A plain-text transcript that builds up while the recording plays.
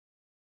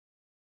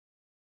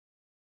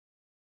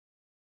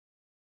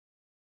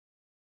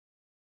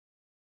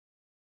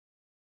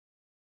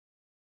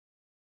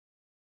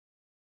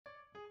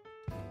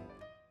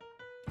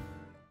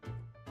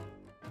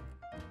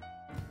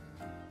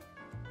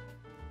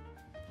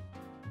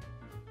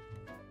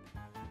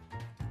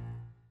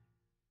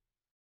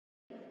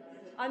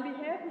On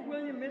behalf of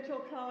William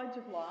Mitchell College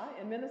of Law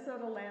and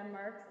Minnesota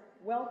Landmarks,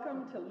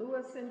 welcome to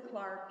Lewis and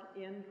Clark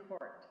in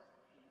Court.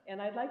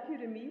 And I'd like you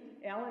to meet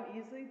Alan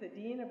Easley, the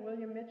Dean of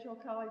William Mitchell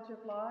College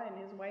of Law, and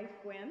his wife,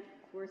 Gwen,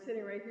 who are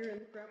sitting right here in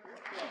the front row.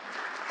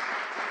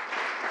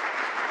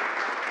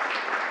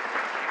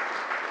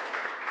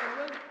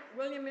 And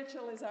William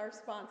Mitchell is our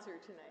sponsor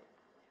tonight.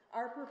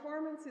 Our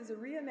performance is a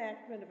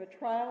reenactment of a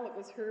trial that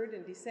was heard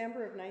in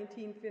December of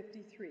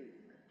 1953.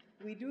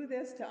 We do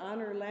this to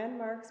honor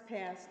landmarks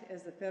past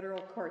as the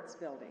federal courts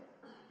building.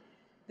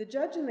 The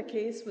judge in the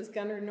case was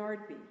Gunnar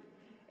Nordby,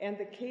 and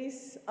the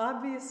case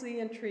obviously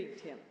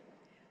intrigued him.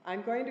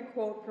 I'm going to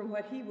quote from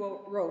what he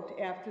wrote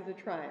after the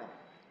trial.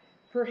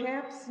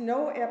 Perhaps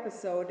no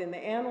episode in the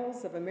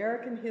annals of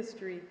American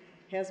history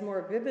has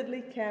more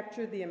vividly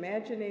captured the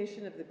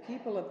imagination of the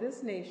people of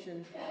this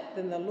nation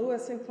than the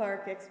Lewis and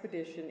Clark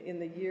expedition in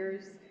the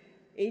years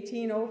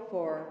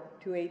 1804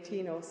 to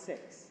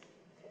 1806.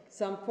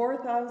 Some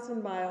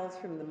 4,000 miles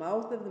from the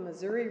mouth of the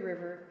Missouri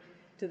River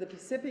to the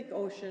Pacific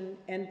Ocean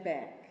and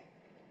back.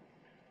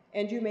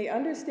 And you may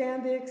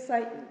understand the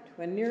excitement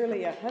when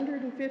nearly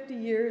 150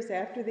 years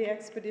after the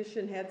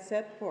expedition had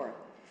set forth,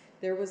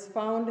 there was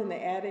found in the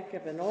attic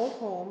of an old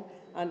home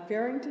on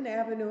Farrington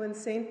Avenue in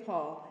St.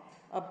 Paul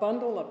a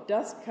bundle of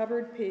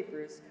dust-covered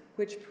papers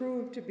which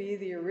proved to be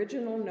the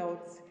original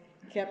notes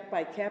kept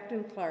by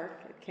Captain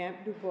Clark at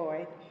Camp Du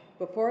Bois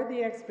before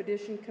the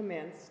expedition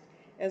commenced,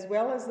 as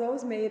well as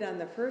those made on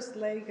the first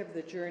leg of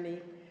the journey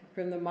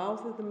from the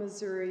mouth of the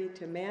Missouri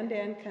to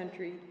Mandan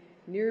Country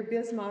near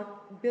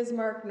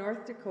Bismarck,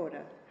 North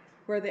Dakota,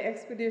 where the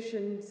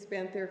expedition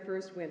spent their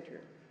first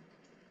winter.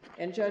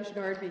 And Judge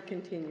Nordby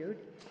continued,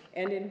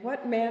 and in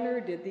what manner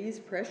did these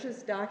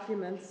precious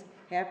documents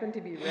happen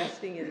to be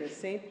resting in the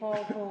St.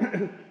 Paul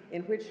home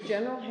in which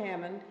General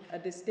Hammond, a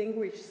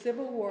distinguished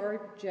Civil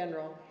War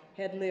general,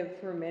 had lived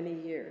for many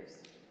years?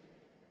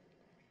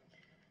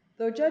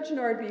 Though Judge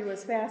Nordby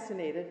was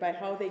fascinated by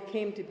how they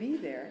came to be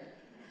there,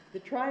 the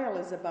trial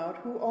is about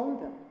who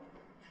owned them.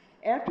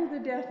 After the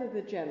death of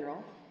the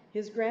general,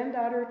 his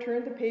granddaughter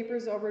turned the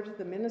papers over to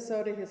the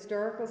Minnesota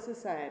Historical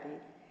Society,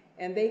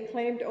 and they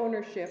claimed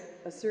ownership,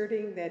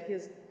 asserting that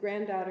his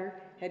granddaughter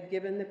had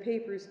given the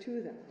papers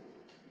to them.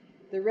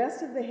 The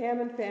rest of the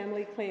Hammond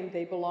family claimed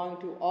they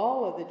belonged to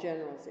all of the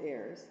general's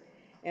heirs,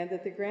 and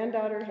that the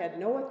granddaughter had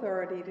no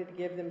authority to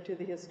give them to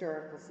the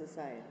Historical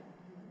Society.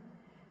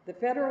 The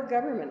federal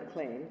government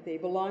claimed they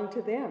belonged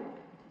to them,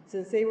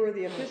 since they were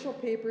the official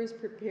papers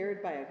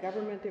prepared by a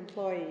government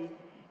employee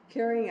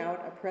carrying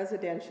out a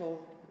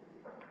presidential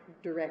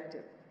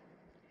directive.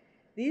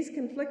 These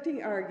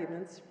conflicting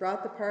arguments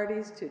brought the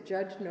parties to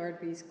Judge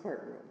Nordby's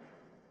courtroom.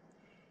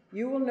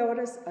 You will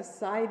notice a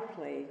side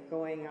play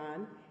going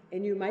on,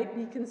 and you might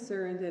be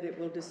concerned that it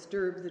will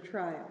disturb the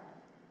trial.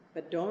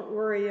 But don't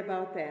worry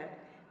about that,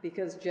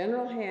 because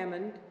General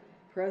Hammond,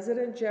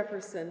 President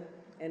Jefferson,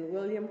 and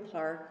William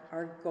Clark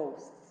are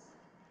ghosts,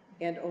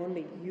 and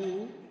only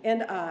you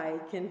and I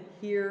can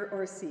hear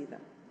or see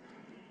them.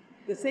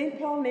 The St.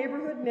 Paul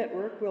Neighborhood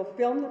Network will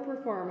film the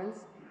performance,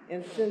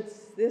 and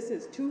since this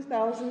is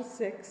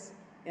 2006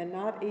 and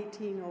not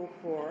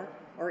 1804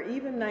 or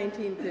even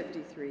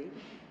 1953,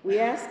 we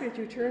ask that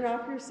you turn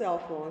off your cell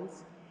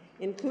phones,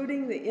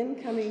 including the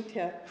incoming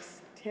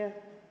text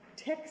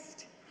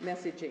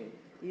messaging,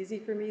 easy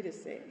for me to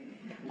say.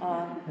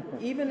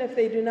 Even if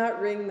they do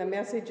not ring, the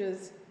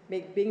messages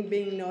make bing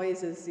bing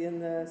noises in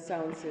the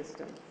sound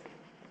system.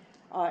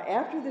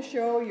 After the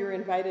show, you're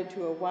invited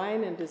to a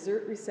wine and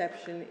dessert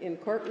reception in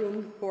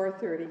courtroom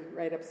 430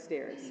 right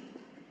upstairs.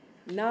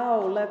 Now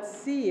let's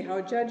see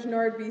how Judge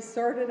Nordby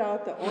sorted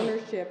out the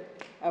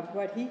ownership of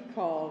what he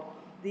called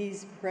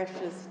these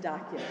precious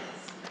documents.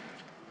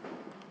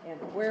 And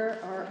where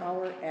are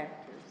our actors?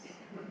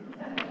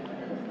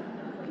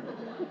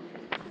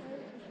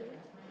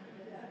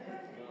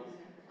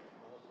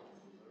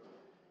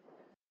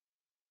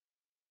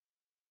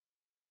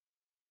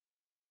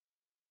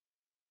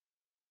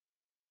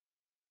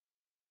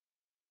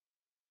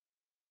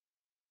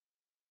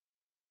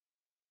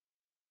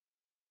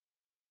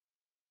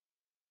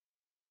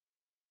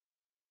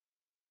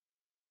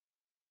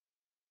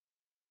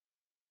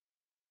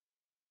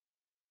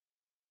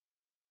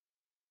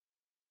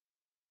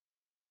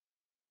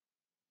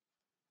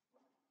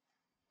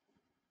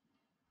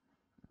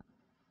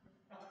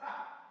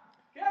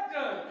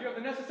 Captain, do you have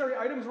the necessary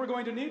items we're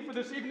going to need for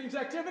this evening's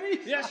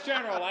activities? Yes,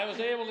 General. I was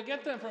able to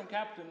get them from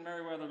Captain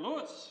Meriwether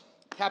Lewis.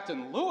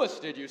 Captain Lewis,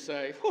 did you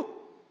say? Whew.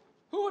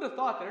 Who would have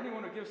thought that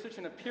anyone who gives such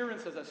an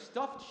appearance as a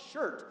stuffed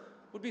shirt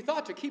would be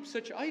thought to keep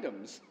such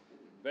items?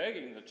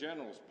 Begging the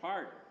General's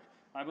pardon,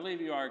 I believe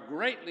you are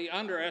greatly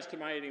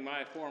underestimating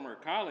my former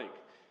colleague.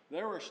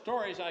 There were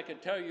stories I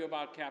could tell you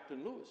about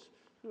Captain Lewis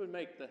who would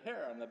make the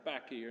hair on the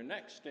back of your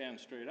neck stand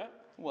straight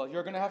up. Well,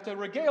 you're going to have to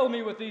regale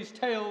me with these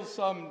tales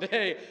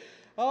someday.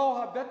 Oh,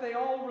 I bet they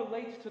all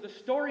relate to the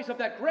stories of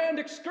that grand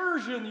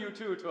excursion you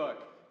two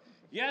took.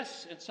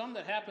 Yes, and some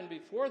that happened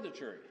before the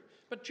jury.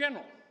 But,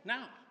 General,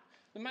 now,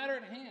 the matter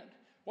at hand.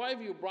 Why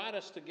have you brought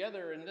us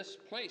together in this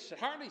place? It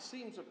hardly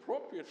seems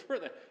appropriate for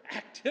the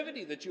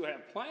activity that you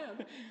have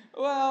planned.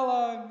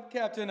 Well,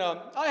 Captain,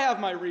 I have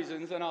my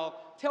reasons, and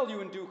I'll tell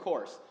you in due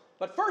course.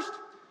 But first,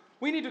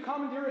 we need to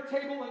commandeer a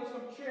table and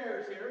some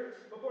chairs here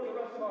before the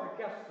rest of our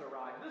guests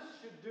arrive. This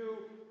should do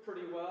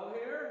pretty well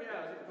here.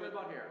 Yeah, it's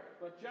about here.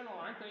 But, General,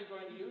 aren't they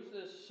going to use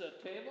this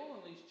table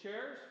and these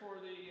chairs for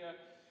the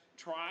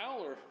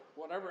trial or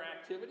whatever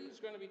activity is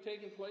going to be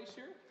taking place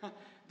here?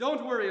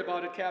 Don't worry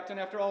about it, Captain.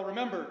 After all,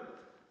 remember,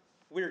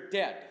 we're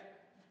dead.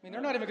 I mean,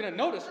 they're not even going to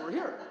notice we're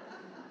here.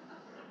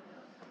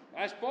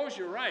 I suppose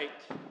you're right.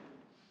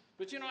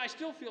 But, I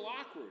still feel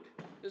awkward,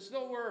 as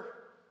though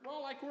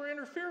like we're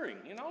interfering,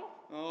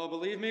 Oh,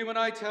 believe me when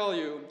I tell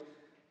you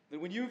that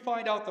when you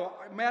find out the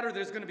matter that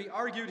is going to be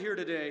argued here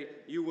today,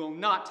 you will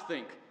not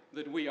think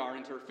that we are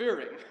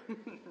interfering.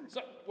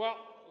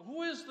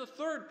 Who is the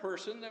third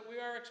person that we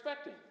are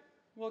expecting?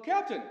 Well,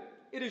 Captain,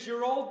 it is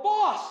your old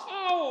boss.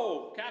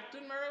 Oh,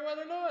 Captain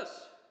Meriwether Lewis.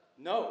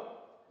 No.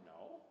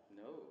 No?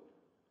 No.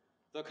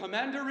 The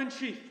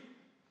Commander-in-Chief.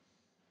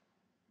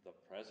 The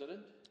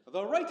President?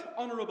 The Right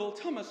Honorable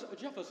Thomas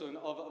Jefferson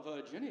of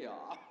Virginia.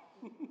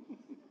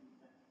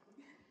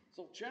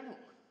 So, General,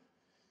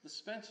 the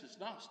suspense is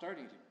now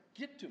starting to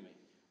get to me.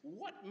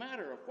 What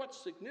matter of what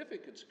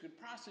significance could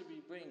possibly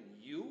bring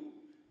you,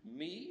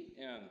 me,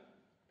 and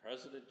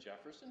President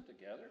Jefferson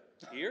together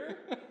here?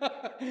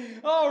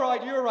 All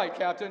right, you're right,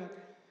 Captain.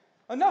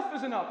 Enough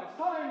is enough. It's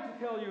time to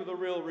tell you the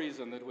real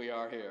reason that we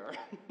are here.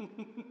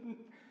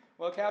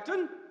 Well,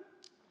 Captain,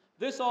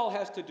 this all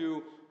has to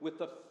do with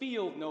the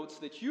field notes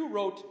that you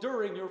wrote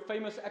during your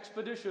famous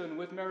expedition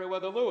with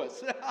Meriwether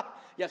Lewis.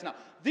 Yes, now,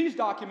 these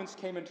documents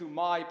came into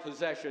my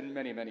possession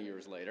many, many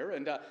years later,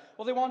 and,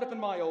 they wound up in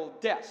my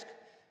old desk.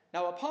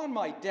 Now, upon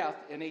my death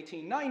in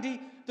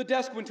 1890, the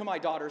desk went to my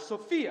daughter,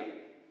 Sophia.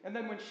 And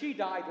then when she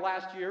died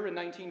last year in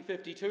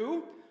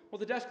 1952,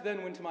 the desk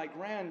then went to my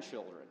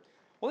grandchildren.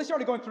 Well, they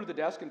started going through the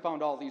desk and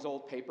found all these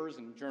old papers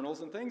and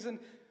journals and things, and,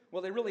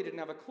 they really didn't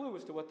have a clue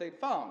as to what they'd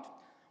found.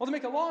 Well, to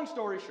make a long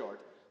story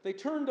short, they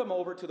turned them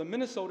over to the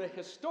Minnesota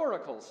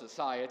Historical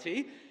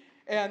Society,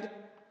 and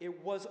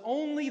it was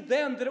only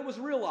then that it was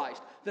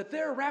realized that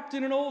there, wrapped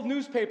in an old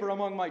newspaper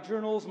among my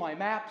journals, my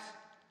maps,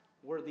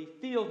 were the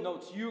field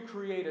notes you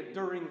created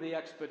during the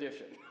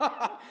expedition.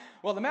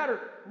 Well, the matter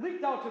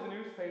leaked out to the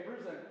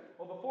newspapers, and,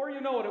 before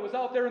you know it, it was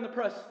out there in the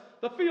press.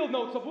 The field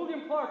notes of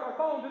William Clark are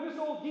found in this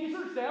old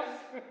geezer's desk.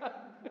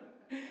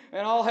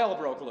 And all hell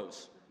broke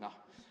loose. Now,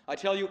 I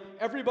tell you,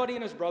 everybody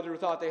and his brother who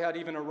thought they had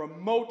even a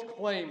remote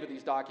claim to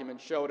these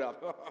documents showed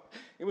up.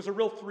 It was a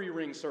real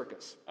three-ring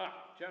circus.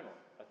 General,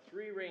 a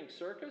three-ring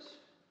circus?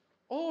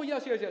 Oh,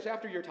 yes,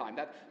 after your time.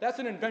 That's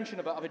an invention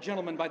of a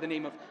gentleman by the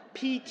name of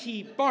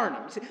P.T.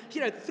 Barnum. He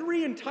had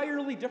three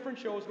entirely different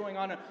shows going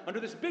on under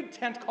this big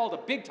tent called a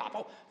Big Top.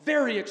 Oh,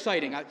 very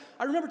exciting. I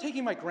remember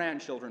taking my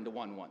grandchildren to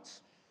one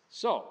once.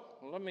 So,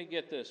 let me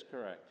get this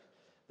correct.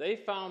 They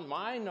found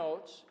my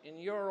notes in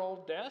your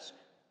old desk?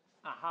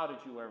 Now, how did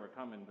you ever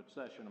come in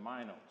possession of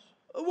my notes?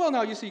 Well,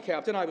 now, you see,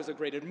 Captain, I was a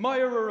great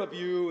admirer of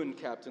you and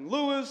Captain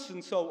Lewis,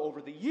 and so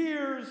over the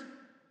years,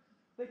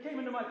 they came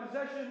into my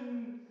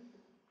possession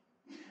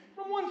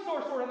from one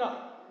source or another.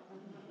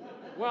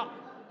 Well,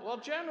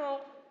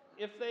 General,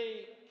 if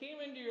they came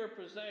into your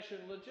possession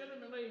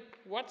legitimately,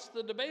 what's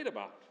the debate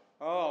about?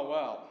 Oh,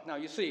 well, now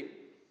you see,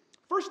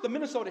 first the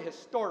Minnesota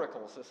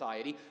Historical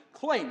Society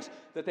claims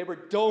that they were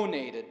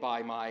donated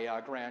by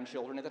my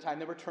grandchildren at the time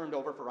they were turned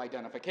over for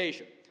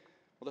identification.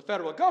 Well, the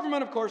federal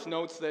government, of course,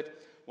 notes that,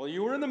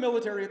 you were in the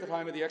military at the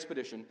time of the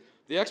expedition.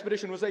 The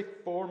expedition was a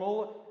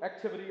formal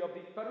activity of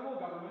the federal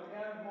government,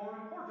 and more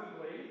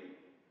importantly,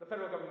 the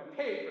federal government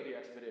paid for the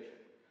expedition.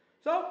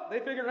 So they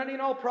figured any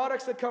and all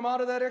products that come out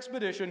of that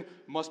expedition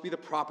must be the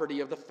property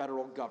of the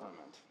federal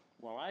government.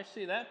 Well, I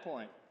see that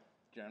point,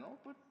 General,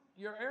 but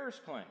your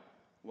heirs claim.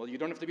 Well, you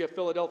don't have to be a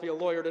Philadelphia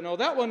lawyer to know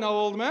that one now,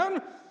 old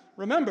man.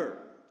 Remember,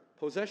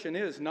 possession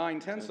is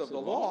 9/10 of the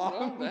law.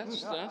 Well,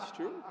 that's true.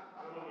 Gentlemen,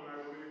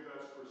 I believe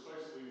that's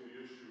precisely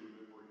the issue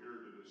that we're here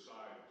to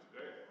decide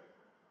today.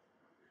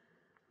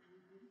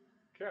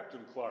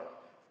 Captain Clark,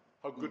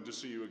 how good to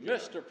see you again.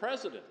 Mr.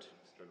 President.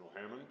 General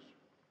Hammond.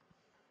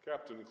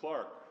 Captain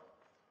Clark,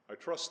 I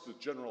trust that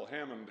General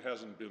Hammond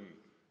hasn't been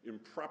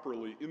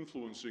improperly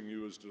influencing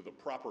you as to the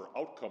proper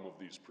outcome of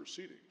these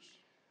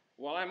proceedings.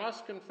 Well, I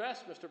must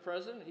confess, Mr.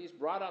 President, he's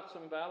brought up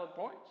some valid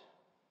points.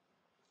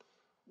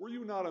 Were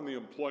you not in the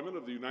employment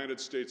of the United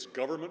States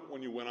government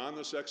when you went on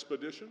this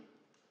expedition?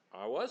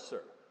 I was,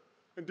 sir.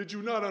 And did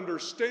you not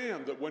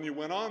understand that when you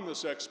went on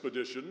this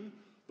expedition,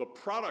 the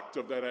product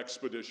of that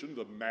expedition,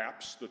 the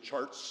maps, the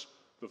charts,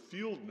 the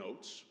field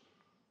notes,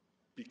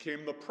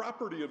 became the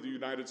property of the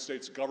United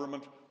States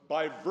government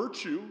by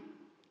virtue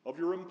of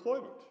your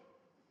employment?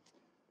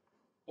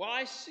 Well,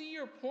 I see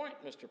your point,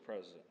 Mr.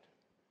 President.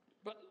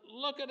 But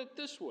look at it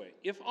this way.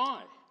 If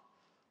I,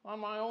 on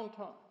my own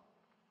time,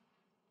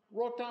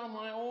 wrote down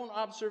my own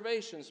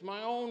observations,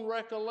 my own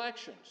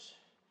recollections.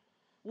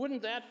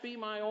 Wouldn't that be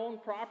my own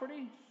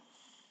property?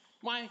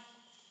 My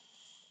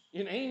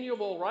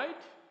inalienable right?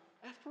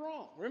 After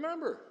all,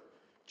 remember,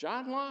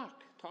 John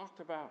Locke talked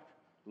about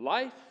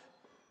life,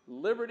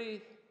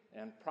 liberty,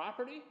 and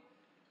property.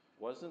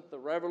 Wasn't the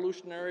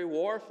Revolutionary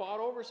War fought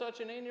over such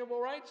inalienable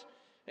rights?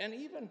 And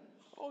even,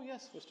 oh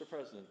yes, Mr.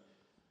 President,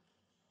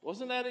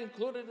 wasn't that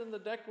included in the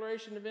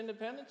Declaration of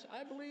Independence?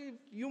 I believe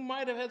you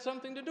might have had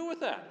something to do with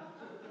that.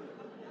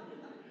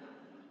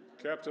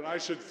 Captain, I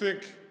should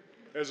think,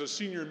 as a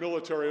senior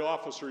military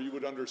officer, you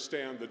would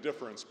understand the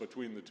difference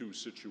between the two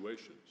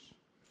situations.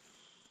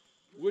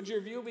 Would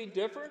your view be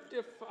different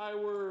if I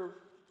were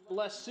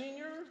less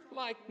senior,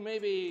 like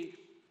maybe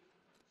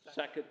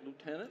second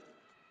lieutenant?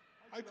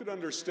 I could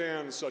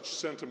understand such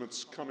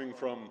sentiments coming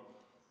from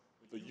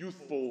the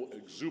youthful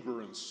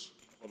exuberance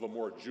of a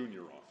more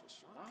junior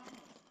officer.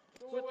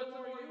 So with the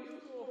more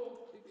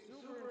youthful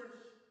exuberance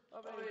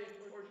of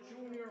a more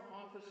junior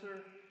officer,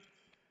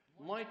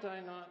 might I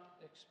not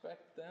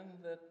expect then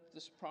that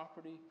this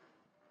property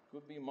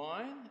could be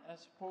mine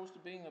as opposed to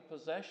being a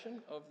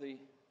possession of the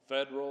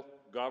federal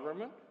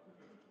government?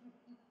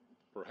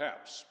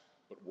 Perhaps,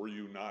 but were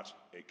you not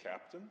a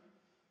captain?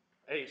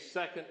 A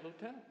second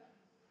lieutenant?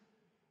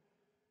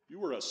 You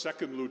were a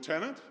second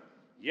lieutenant?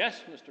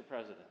 Yes, Mr.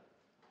 President.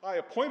 I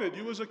appointed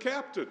you as a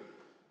captain.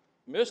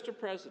 Mr.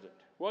 President,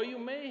 while you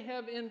may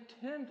have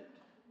intended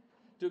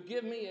to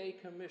give me a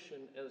commission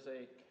as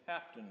a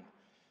captain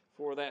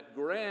for that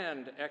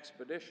grand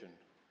expedition,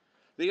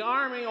 the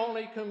Army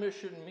only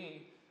commissioned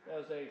me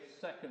as a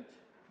second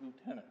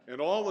lieutenant.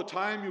 And all the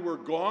time you were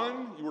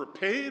gone, you were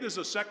paid as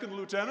a second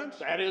lieutenant?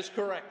 That is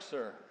correct,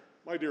 sir.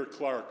 My dear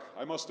Clark,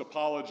 I must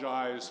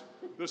apologize.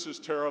 This is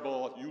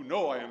terrible. You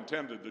know I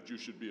intended that you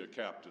should be a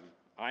captain.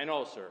 I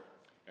know, sir.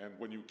 And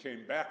when you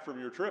came back from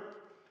your trip,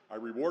 I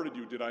rewarded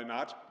you, did I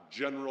not,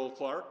 General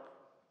Clark?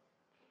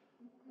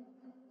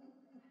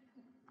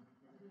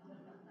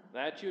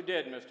 That you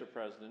did, Mr.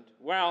 President.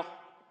 Well,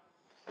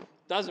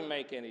 doesn't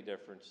make any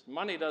difference.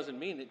 Money doesn't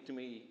mean it to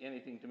me,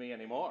 anything to me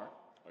anymore.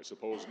 I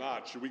suppose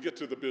not. Should we get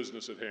to the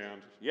business at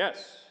hand?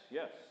 Yes,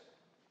 yes.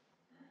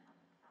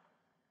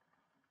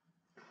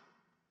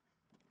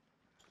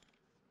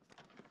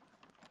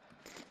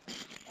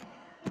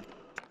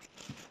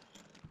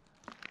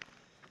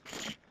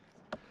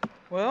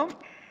 Well,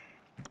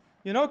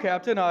 you know,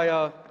 Captain,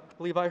 I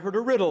believe I heard a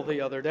riddle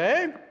the other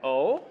day.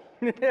 Oh?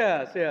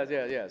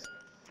 Yes.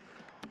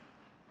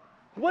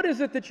 What is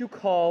it that you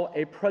call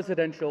a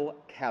presidential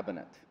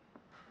cabinet?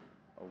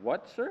 A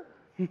what, sir?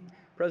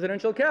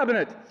 Presidential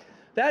cabinet.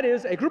 That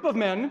is a group of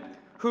men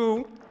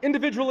who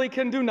individually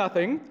can do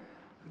nothing,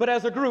 but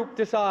as a group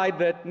decide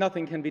that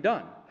nothing can be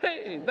done.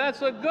 Hey,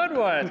 that's a good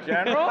one,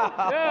 General.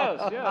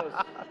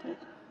 Yes.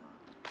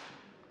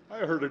 I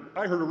heard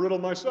a riddle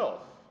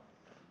myself.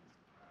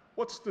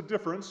 What's the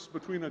difference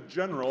between a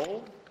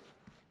general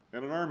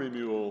and an army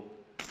mule?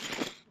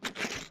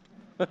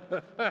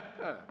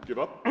 Give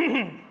up?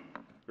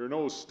 There are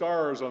no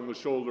stars on the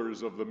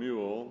shoulders of the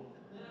mule.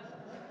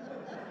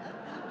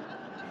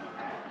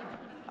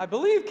 I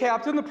believe,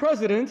 Captain, the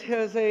president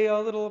has a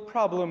little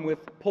problem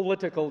with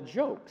political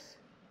jokes.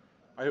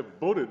 I have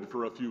voted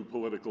for a few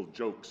political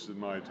jokes in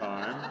my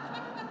time.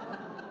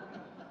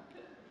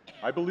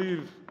 I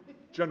believe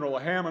General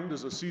Hammond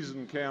is a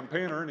seasoned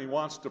campaigner and he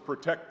wants to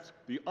protect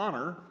the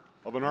honor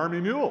of an army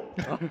mule.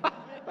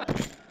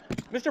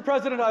 Mr.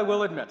 President, I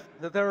will admit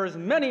that there is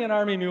many an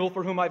army mule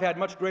for whom I've had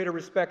much greater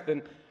respect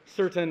than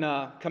certain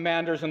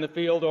commanders in the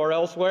field or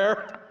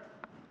elsewhere.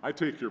 I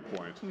take your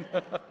point.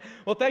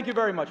 Well, thank you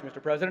very much,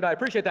 Mr. President. I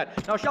appreciate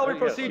that. Now, shall we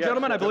proceed,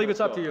 gentlemen? I believe it's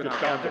up to you now.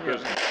 Get down to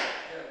business.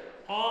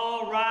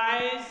 All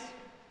rise.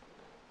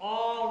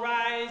 All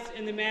rise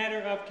in the matter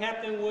of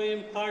Captain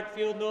William Clark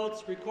field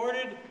notes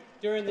recorded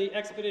during the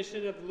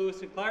expedition of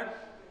Lewis and Clark.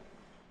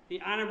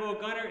 The Honorable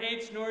Gunner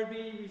H.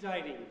 Nordby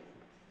residing.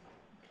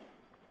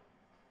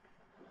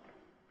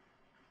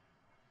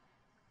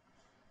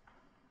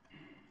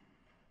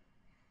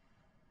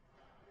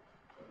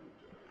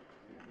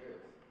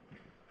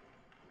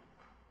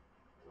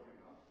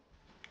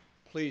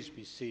 Please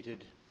be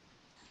seated.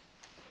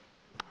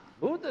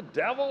 Who the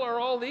devil are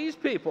all these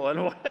people,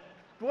 and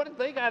what have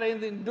they got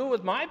anything to do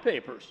with my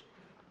papers?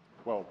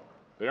 Well,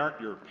 they aren't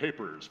your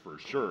papers for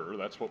sure.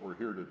 That's what we're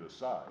here to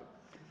decide.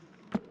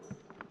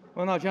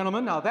 Well, now,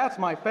 gentlemen, now that's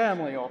my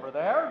family over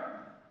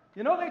there.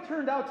 You know, they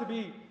turned out to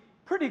be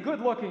pretty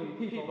good-looking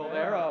people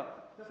there,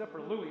 except for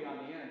Louis on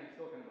the end. He's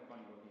still kind of a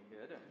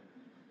funny-looking kid.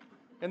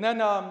 And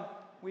then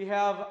we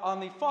have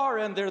on the far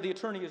end there, the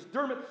attorney is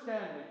Dermot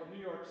Stanley from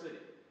New York City.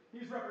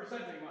 He's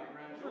representing my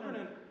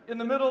grandchildren. And in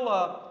the middle,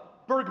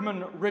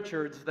 Bergman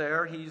Richards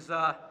there. He's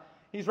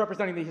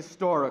representing the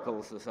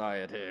Historical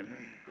Society.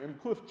 And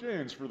Cliff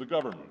James for the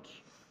government.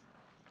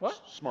 What?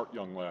 Smart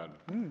young lad.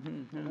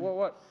 Well,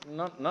 what?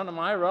 None of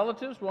my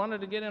relatives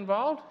wanted to get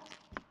involved?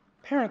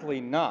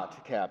 Apparently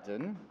not,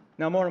 Captain.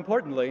 Now, more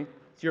importantly,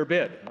 it's your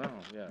bid. Oh,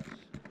 yes.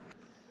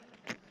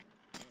 It's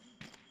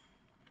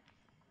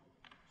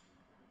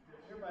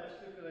hereby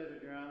stipulated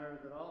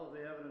desired that all of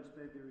the evidence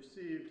may be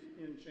received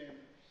in chambers.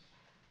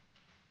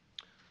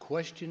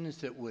 Questions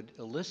that would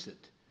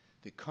elicit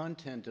the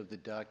content of the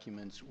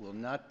documents will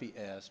not be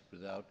asked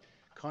without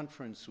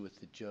conference with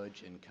the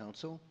judge and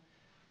counsel.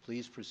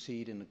 Please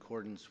proceed in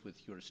accordance with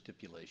your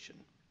stipulation.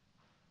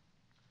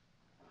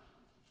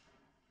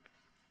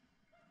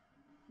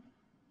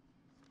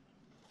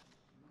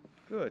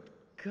 Good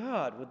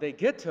God, would they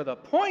get to the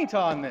point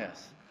on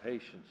this?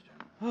 Patience,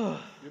 John.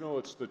 You know,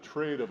 it's the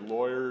trait of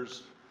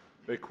lawyers.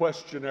 They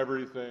question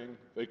everything,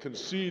 they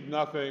concede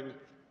nothing,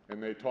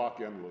 and they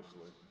talk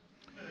endlessly.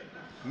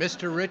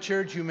 Mr.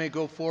 Richards, you may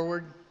go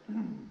forward.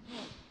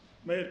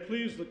 May it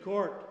please the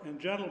court and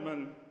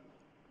gentlemen,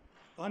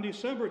 on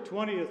December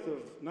 20th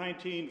of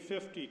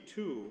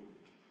 1952,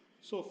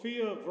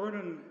 Sophia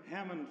Vernon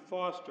Hammond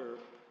Foster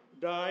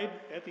died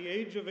at the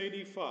age of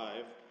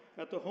 85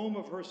 at the home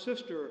of her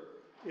sister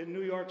in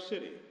New York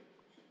City.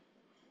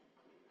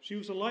 She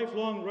was a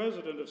lifelong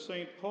resident of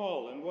St.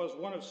 Paul and was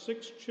one of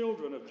 6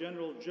 children of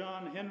General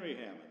John Henry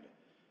Hammond,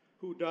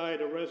 who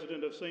died a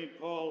resident of St.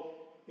 Paul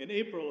in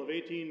April of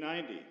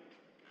 1890.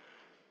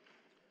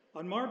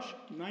 On March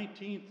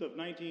 19th of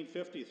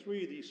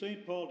 1953, the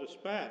St. Paul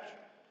Dispatch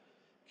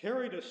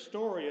carried a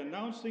story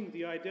announcing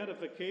the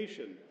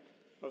identification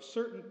of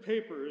certain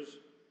papers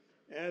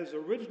as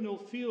original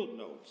field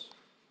notes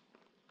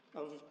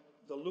of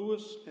the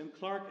Lewis and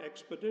Clark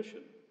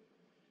expedition.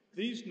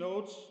 These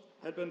notes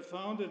had been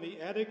found in the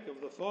attic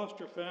of the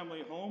Foster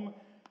family home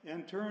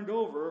and turned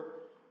over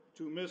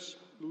to Miss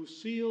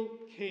Lucille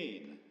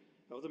Kane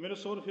of the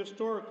Minnesota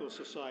Historical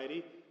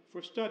Society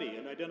for study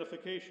and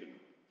identification.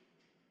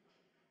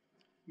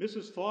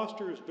 Mrs.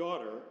 Foster's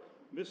daughter,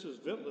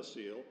 Mrs.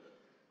 Vitlaseal,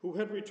 who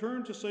had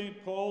returned to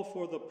St. Paul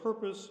for the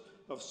purpose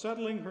of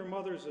settling her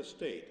mother's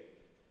estate,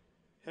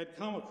 had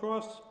come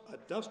across a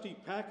dusty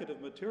packet of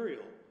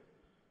material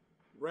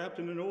wrapped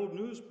in an old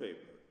newspaper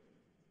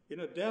in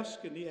a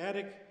desk in the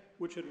attic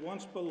which had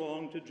once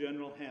belonged to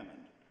General Hammond.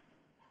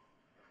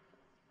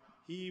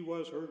 He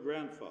was her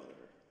grandfather.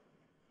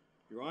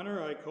 Your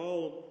Honor, I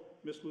call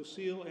Miss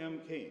Lucille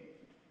M. Kane.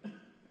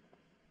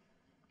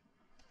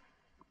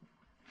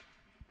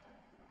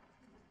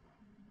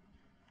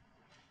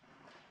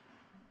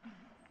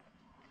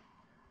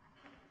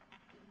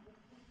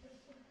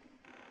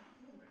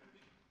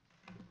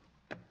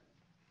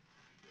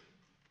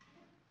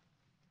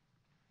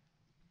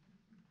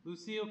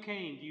 Lucille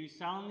Kane, do you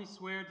solemnly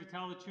swear to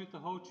tell the truth, the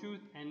whole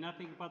truth, and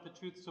nothing but the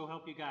truth, so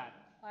help you God?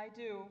 I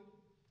do.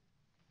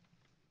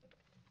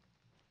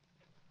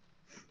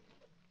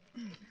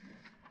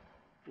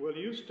 Will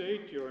you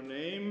state your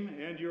name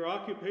and your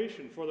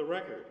occupation for the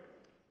record?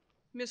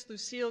 Miss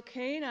Lucille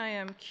Kane, I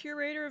am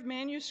curator of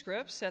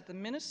manuscripts at the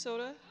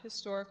Minnesota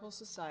Historical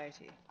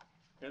Society.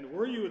 And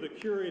were you the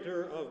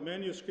curator of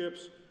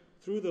manuscripts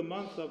through the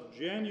month of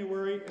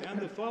January and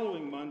the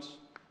following months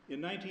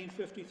in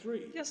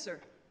 1953? Yes, sir.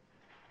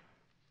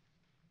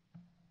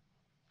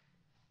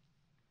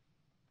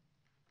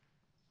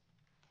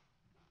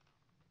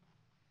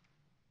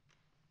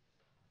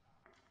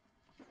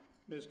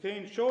 Ms.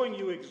 Kane, showing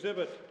you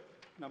exhibit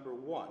number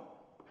 1.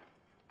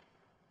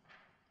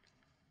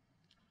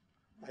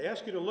 I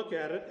ask you to look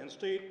at it and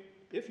state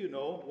if you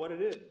know what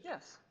it is.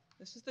 Yes,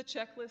 this is the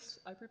checklist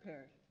I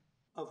prepared.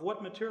 Of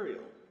what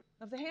material?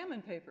 Of the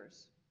Hammond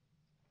papers.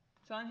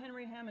 John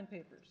Henry Hammond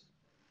papers.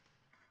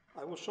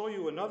 I will show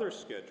you another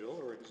schedule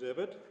or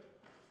exhibit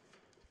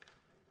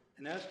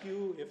and ask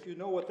you if you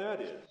know what that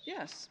is.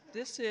 Yes,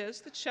 this is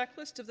the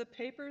checklist of the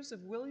papers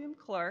of William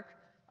Clark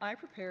I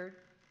prepared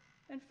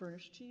and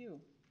furnished to you.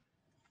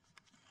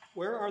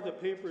 Where are the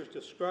papers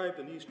described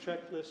in these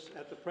checklists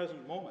at the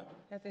present moment?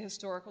 At the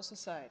Historical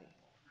Society.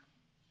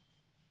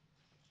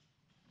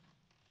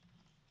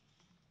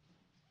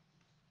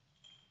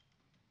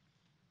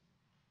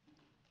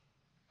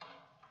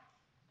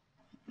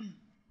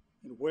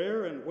 And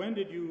where and when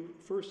did you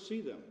first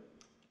see them?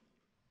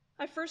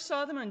 I first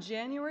saw them on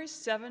January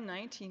 7,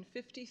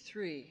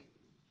 1953.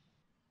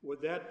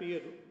 Would that be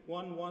at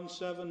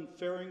 117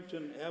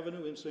 Farrington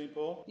Avenue in St.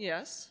 Paul?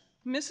 Yes.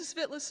 Mrs.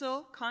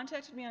 Vitlaseal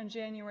contacted me on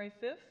January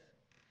 5th.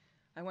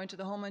 I went to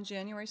the home on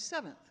January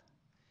 7th.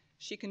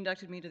 She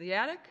conducted me to the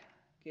attic,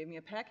 gave me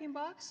a packing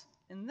box,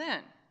 and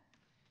then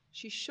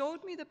she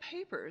showed me the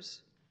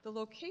papers, the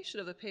location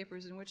of the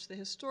papers in which the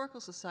Historical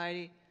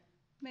Society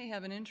may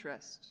have an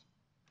interest.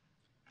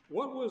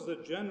 What was the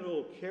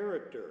general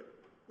character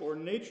or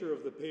nature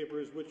of the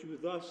papers which you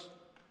thus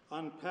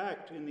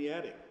unpacked in the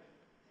attic?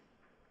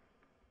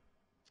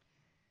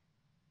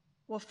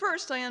 Well,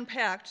 first I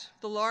unpacked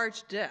the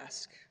large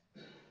desk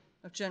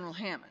of General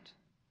Hammond.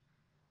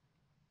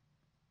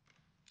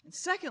 And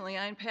secondly,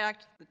 I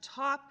unpacked the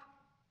top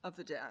of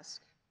the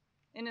desk.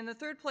 And in the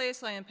third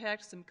place, I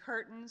unpacked some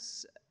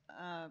cartons.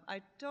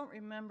 I don't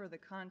remember the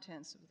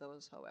contents of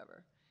those,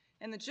 however.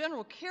 And the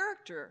general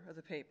character of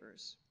the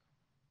papers,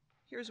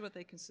 here's what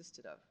they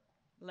consisted of.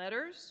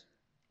 Letters,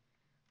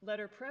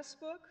 letterpress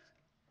book,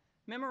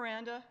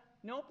 memoranda,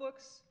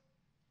 notebooks,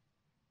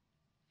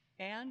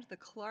 and the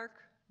Clark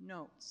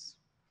notes.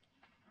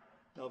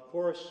 Now, of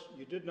course,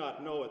 you did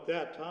not know at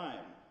that time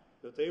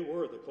that they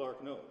were the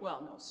Clark Notes.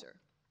 Well, no, sir.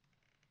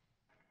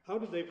 How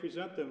did they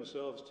present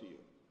themselves to you?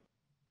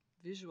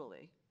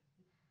 Visually.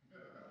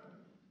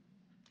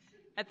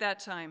 At that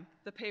time,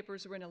 the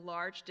papers were in a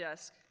large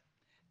desk.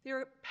 They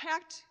were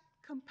packed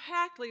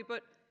compactly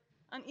but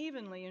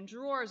unevenly in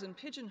drawers and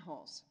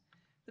pigeonholes.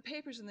 The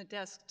papers in the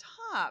desk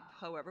top,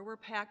 however, were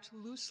packed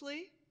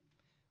loosely,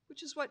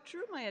 which is what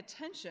drew my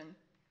attention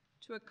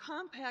to a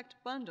compact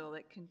bundle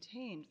that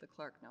contained the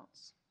Clark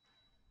Notes.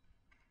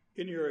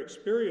 In your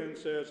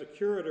experience as a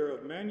curator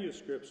of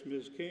manuscripts,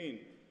 Ms. Kane,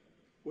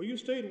 will you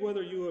state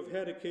whether you have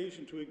had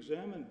occasion to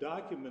examine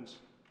documents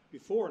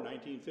before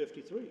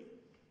 1953?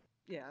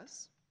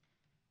 Yes.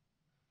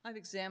 I've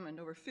examined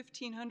over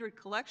 1,500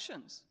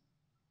 collections,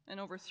 and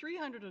over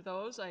 300 of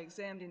those I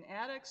examined in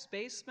attics,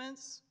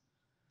 basements,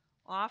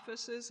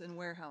 offices, and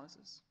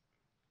warehouses.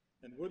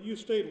 And will you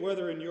state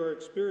whether in your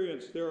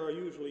experience there are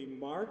usually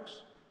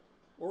marks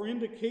or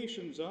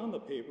indications on the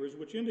papers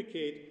which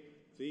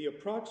indicate the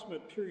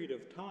approximate period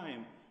of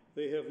time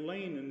they have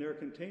lain in their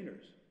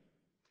containers?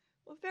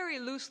 Well, very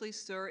loosely,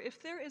 sir,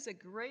 if there is a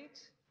great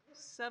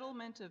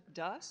settlement of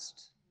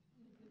dust,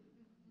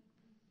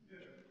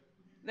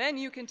 then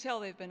you can tell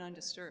they've been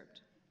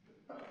undisturbed.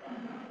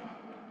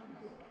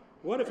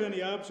 What, if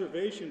any,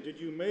 observation did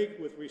you make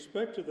with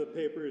respect to the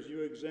papers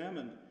you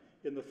examined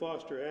in the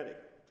Foster attic?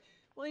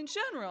 Well, in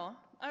general,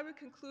 I would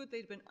conclude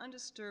they'd been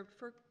undisturbed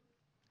for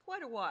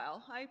quite a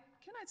while. I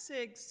cannot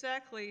say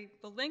exactly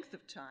the length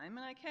of time,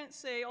 and I can't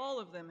say all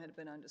of them had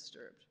been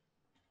undisturbed.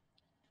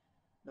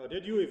 Now,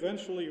 did you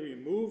eventually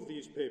remove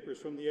these papers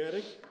from the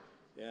attic?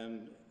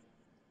 And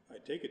I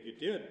take it you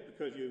did,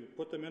 because you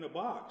put them in a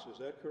box, is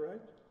that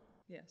correct?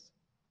 Yes,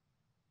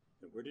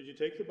 And where did you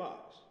take the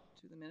box?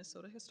 to the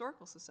Minnesota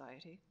Historical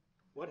Society.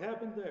 What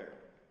happened there?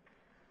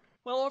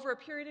 Well, over a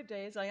period of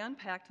days, I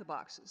unpacked the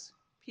boxes,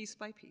 piece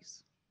by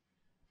piece.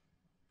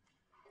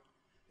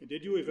 And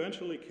did you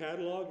eventually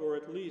catalog or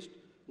at least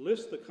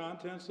list the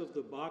contents of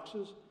the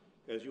boxes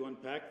as you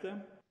unpacked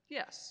them?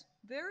 Yes,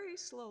 very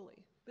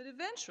slowly, but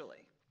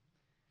eventually.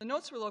 The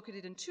notes were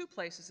located in two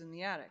places in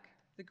the attic.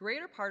 The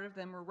greater part of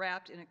them were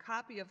wrapped in a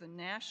copy of the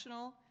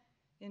National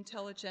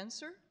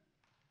Intelligencer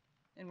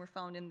and were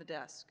found in the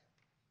desk.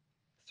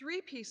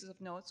 3 pieces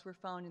of notes were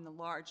found in the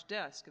large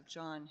desk of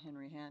John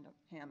Henry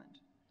Hammond.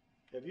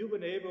 Have you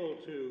been able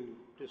to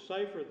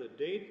decipher the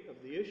date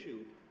of the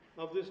issue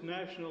of this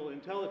National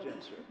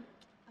Intelligencer?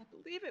 I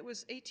believe it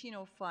was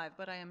 1805,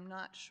 but I am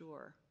not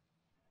sure.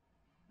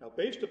 Now,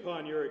 based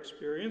upon your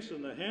experience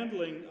in the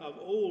handling of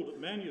old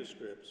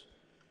manuscripts,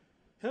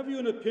 have you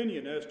an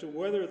opinion as to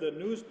whether the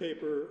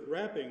newspaper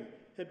wrapping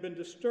had been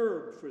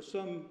disturbed for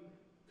some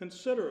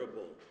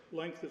considerable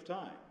length of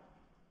time?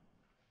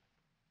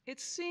 It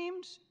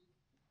seemed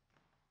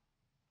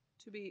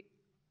to be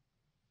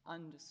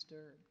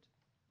undisturbed.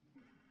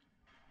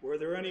 Were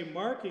there any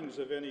markings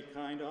of any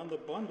kind on the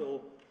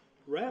bundle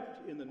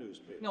wrapped in the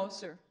newspaper? No,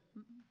 sir.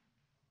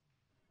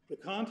 The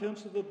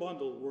contents of the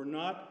bundle were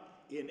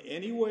not in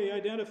any way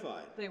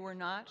identified. They were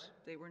not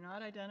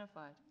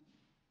identified.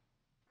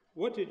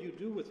 What did you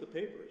do with the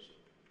papers?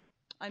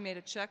 I made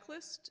a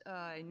checklist.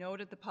 I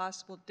noted the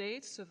possible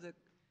dates of the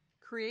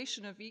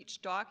creation of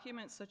each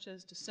document, such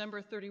as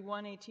December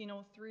 31,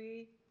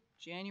 1803,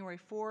 January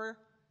 4,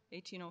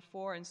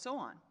 1804, and so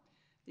on.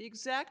 The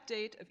exact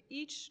date of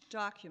each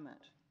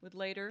document would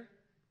later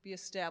be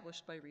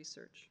established by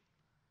research.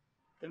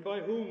 And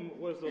by whom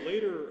was the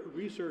later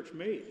research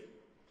made?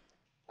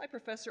 By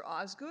Professor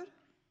Osgood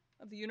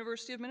of the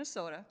University of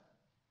Minnesota.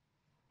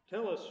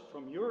 Tell us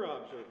from your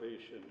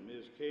observation,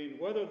 Ms. Kane,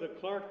 whether the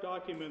Clark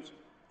documents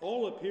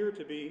all appear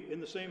to be in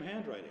the same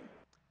handwriting.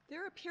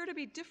 There appear to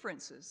be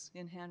differences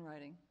in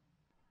handwriting.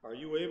 Are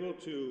you able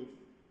to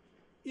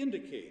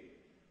indicate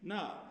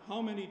now how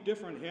many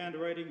different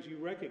handwritings you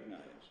recognize?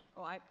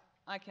 Oh,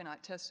 I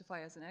cannot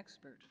testify as an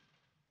expert.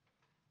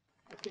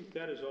 I think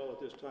that is all at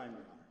this time,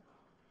 Your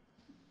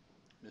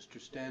Honor.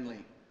 Mr.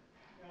 Stanley,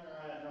 Your Honor,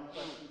 I have no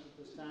questions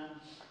at this time.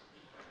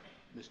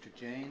 Mr.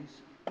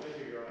 Janes, Thank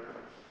you, Your Honor.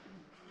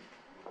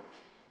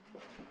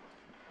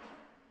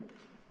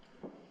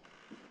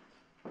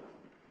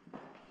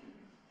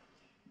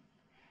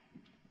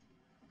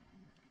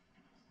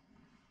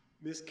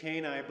 Ms.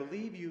 Kane, I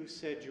believe you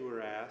said you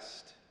were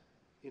asked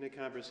in a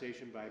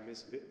conversation by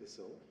Ms.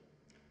 Vitlisel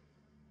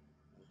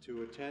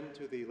to attend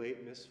to the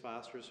late Miss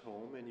Foster's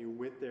home, and you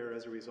went there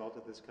as a result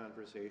of this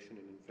conversation,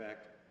 and in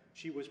fact,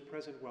 she was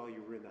present while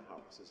you were in the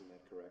house, isn't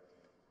that correct?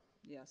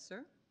 Yes,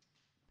 sir.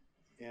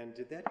 And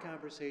did that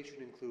conversation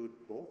include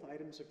both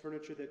items of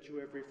furniture that you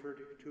have referred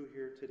to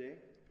here today?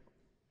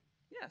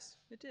 Yes,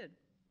 it did.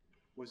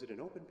 Was it an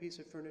open piece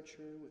of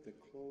furniture with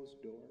a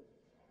closed door?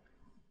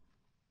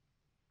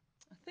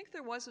 I think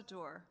there was a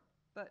door,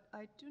 but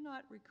I do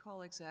not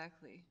recall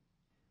exactly.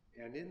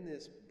 And in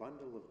this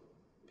bundle of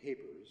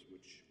papers,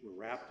 which were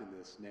wrapped in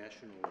this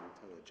National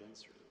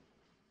Intelligencer,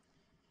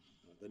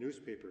 the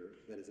newspaper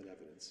that is in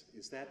evidence,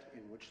 is that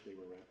in which they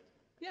were wrapped?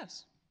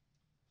 Yes.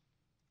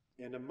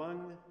 And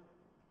among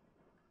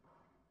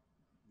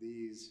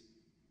these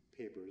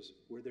papers,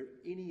 were there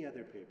any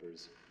other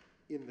papers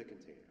in the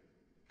container?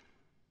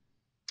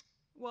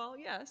 Well,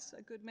 yes,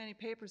 a good many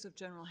papers of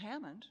General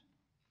Hammond.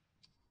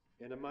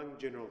 And among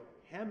General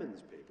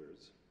Hammond's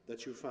papers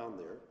that you found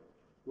there,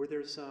 were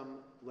there some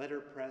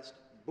letterpressed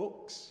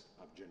books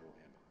of General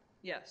Hammond?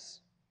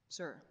 Yes,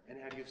 sir. And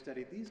have you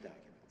studied these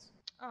documents?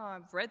 Oh,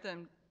 I've read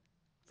them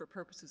for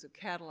purposes of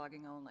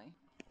cataloging only.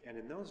 And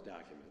in those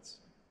documents,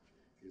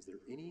 is there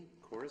any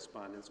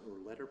correspondence or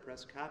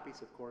letterpress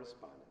copies of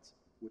correspondence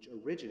which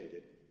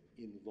originated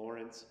in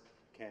Lawrence,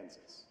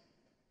 Kansas?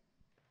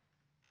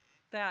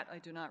 That I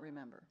do not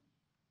remember.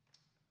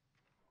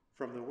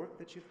 From the work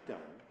that you've done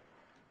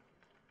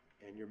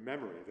and your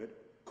memory of it,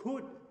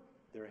 could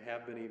there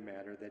have been a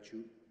matter that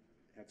you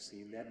have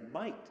seen that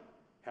might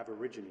have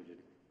originated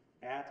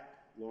at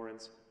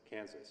Lawrence,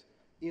 Kansas,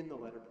 in the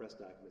letterpress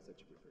documents that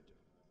you referred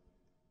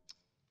to?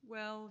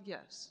 Well,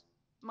 yes.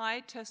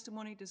 My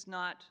testimony does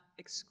not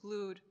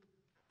exclude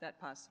that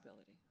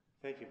possibility.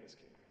 Thank you, Ms.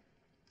 Kane.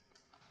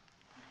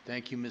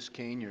 Thank you, Ms.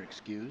 Kane. You're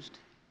excused.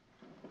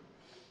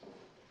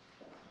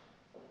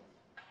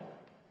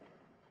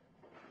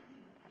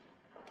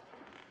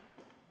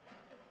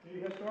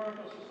 The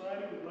Historical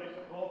Society would like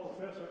to call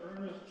Professor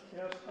Ernest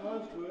S.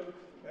 Osgood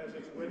as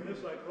its witness.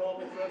 I call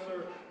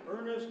Professor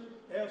Ernest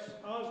S.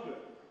 Osgood.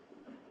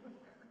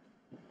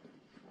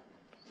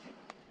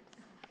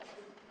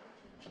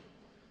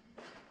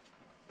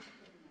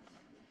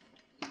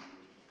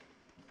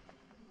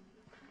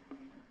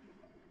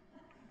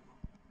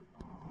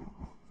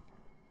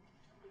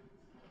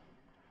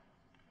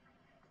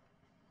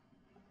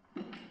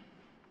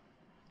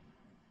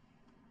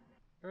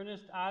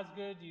 Ernest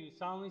Osgood, do you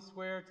solemnly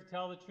swear to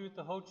tell the truth,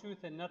 the whole truth,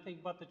 and nothing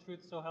but the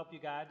truth, so help you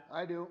God?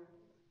 I do.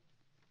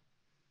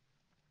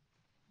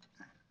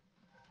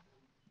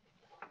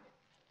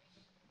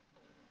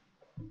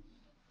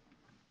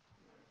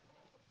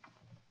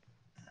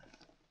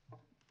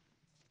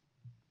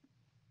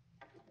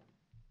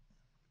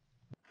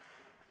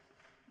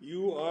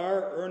 You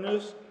are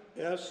Ernest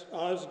S.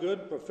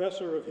 Osgood,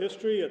 Professor of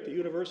History at the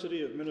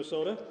University of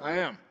Minnesota. I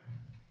am.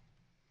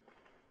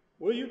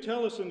 Will you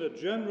tell us in a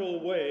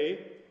general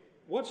way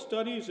what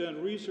studies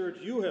and research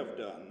you have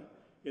done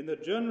in the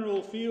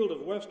general field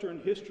of Western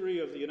history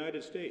of the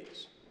United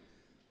States?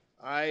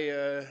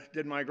 I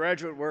did my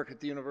graduate work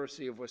at the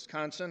University of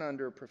Wisconsin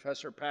under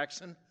Professor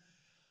Paxson.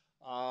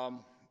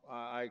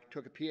 I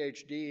took a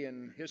PhD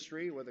in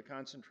history with a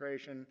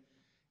concentration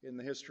in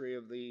the history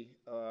of the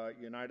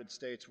United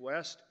States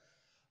West.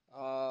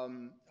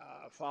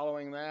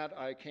 Following that,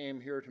 I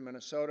came here to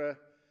Minnesota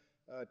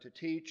to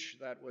teach.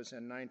 That was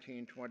in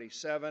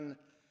 1927.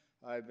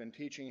 I've been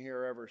teaching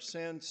here ever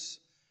since,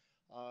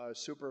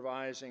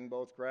 supervising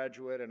both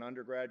graduate and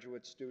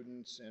undergraduate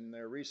students in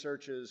their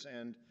researches,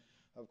 and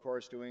of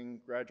course doing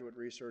graduate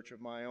research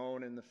of my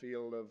own in the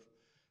field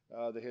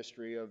of the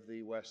history of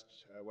the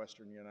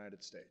Western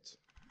United States.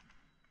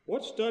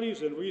 What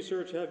studies and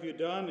research have you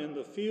done in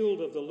the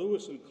field of the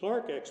Lewis and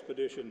Clark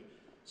expedition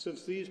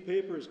since these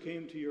papers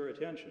came to your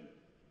attention?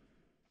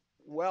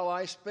 Well,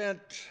 I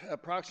spent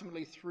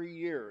approximately 3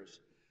 years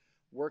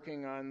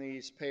working on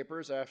these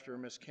papers after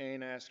Ms.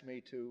 Kane asked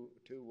me to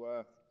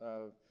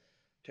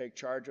take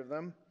charge of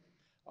them,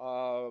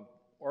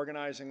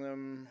 organizing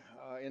them,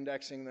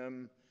 indexing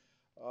them,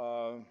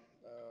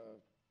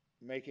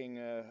 making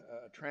a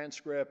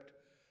transcript,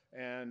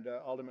 and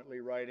ultimately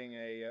writing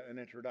an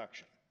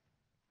introduction.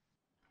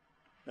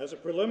 As a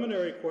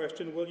preliminary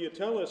question, will you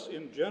tell us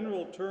in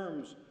general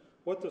terms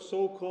what the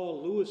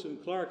so-called Lewis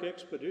and Clark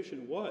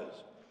expedition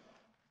was?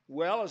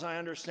 Well, as I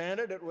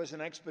understand it, it was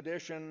an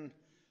expedition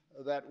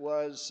that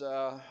was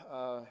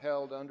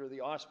held under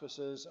the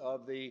auspices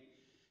of the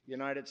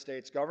United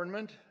States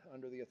government,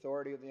 under the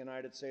authority of the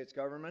United States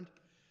government.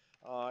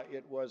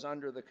 It was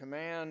under the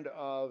command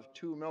of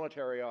two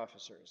military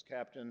officers,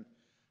 Captain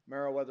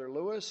Meriwether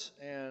Lewis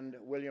and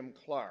William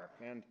Clark.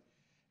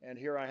 And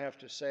here I have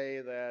to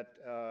say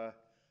that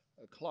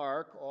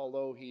Clark,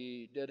 although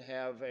he did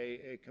have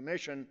a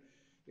commission,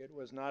 it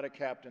was not a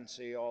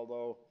captaincy,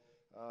 although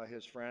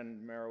his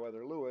friend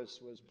Meriwether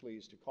Lewis was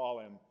pleased to call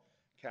him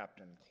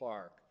Captain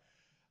Clark.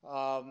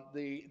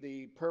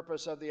 The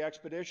purpose of the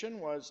expedition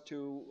was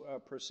to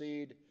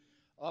proceed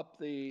up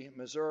the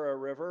Missouri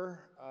River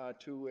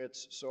to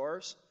its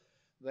source,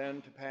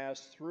 then to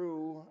pass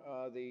through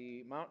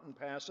the mountain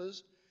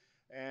passes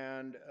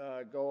and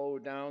go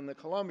down the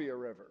Columbia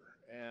River.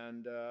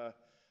 And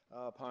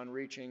upon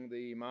reaching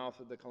the mouth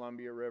of the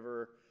Columbia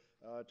River,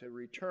 to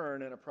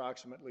return in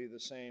approximately the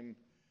same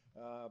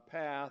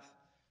path,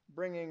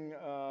 bringing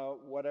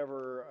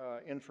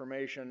whatever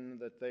information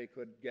that they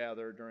could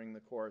gather during the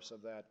course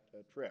of that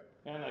trip.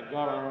 And the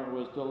government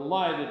was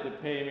delighted to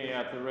pay me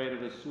at the rate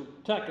of a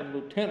second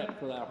lieutenant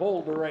for that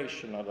whole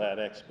duration of that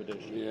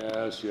expedition.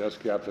 Yes, yes,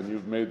 Captain,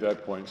 you've made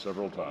that point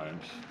several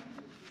times.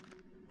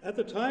 At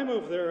the time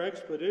of their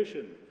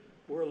expedition,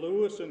 were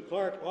Lewis and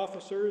Clark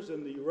officers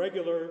in the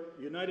regular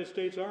United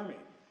States Army?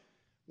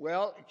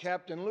 Well,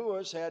 Captain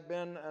Lewis had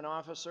been an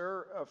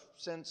officer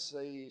since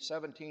the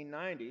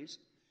 1790s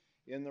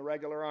in the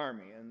regular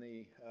Army, in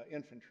the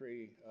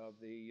infantry of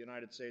the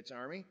United States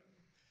Army.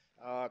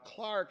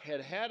 Clark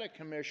had had a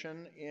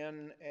commission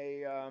in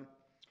a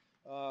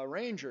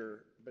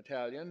Ranger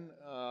battalion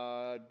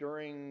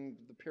during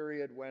the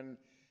period when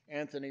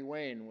Anthony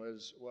Wayne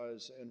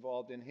was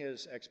involved in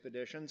his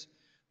expeditions.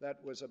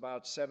 That was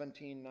about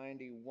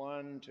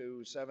 1791 to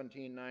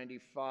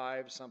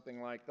 1795,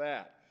 something like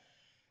that.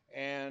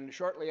 And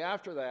shortly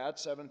after that,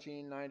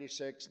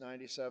 1796,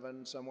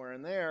 97, somewhere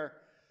in there,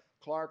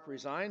 Clark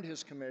resigned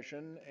his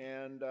commission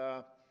and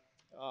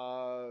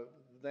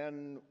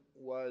then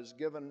was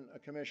given a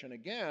commission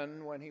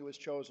again when he was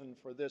chosen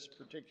for this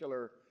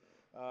particular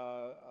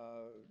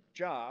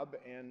job.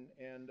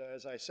 And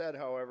as I said,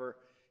 however,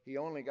 he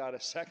only got a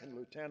second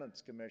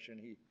lieutenant's commission.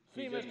 He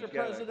See, didn't Mr.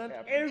 get a President,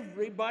 captain's.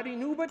 everybody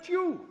knew but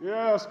you.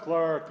 Yes,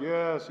 Clark,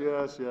 yes,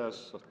 yes,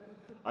 yes.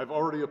 I've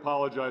already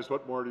apologized.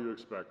 What more do you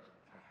expect?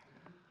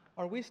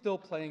 Are we still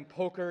playing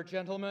poker,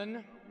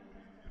 gentlemen?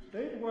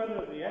 State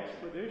whether the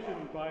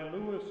expedition by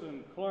Lewis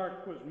and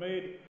Clark was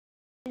made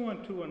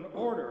pursuant to an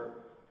order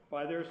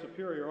by their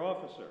superior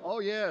officer. Oh,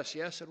 yes,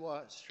 yes, it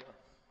was. Sure.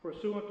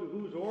 Pursuant to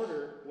whose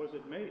order was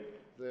it made?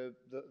 The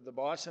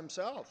boss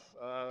himself,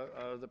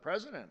 the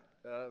president,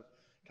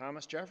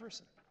 Thomas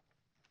Jefferson.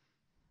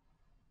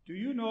 Do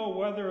you know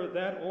whether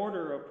that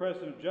order of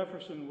President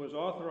Jefferson was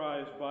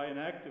authorized by an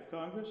act of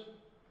Congress?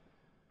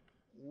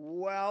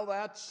 Well,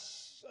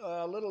 that's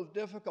a little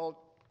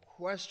difficult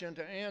question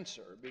to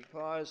answer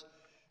because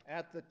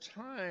at the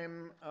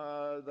time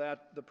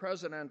that the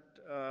president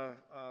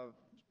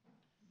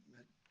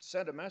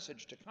sent a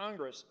message to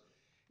Congress,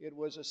 it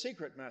was a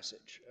secret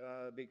message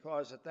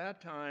because at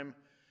that time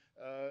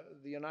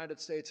the United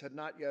States had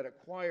not yet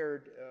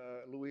acquired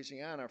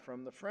Louisiana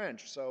from the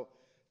French. So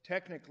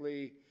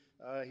technically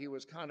he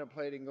was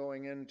contemplating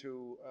going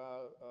into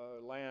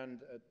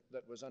land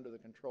that was under the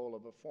control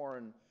of a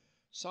foreign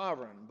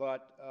sovereign.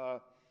 But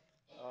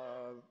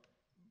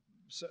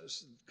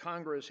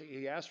Congress,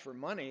 he asked for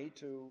money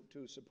to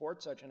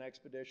support such an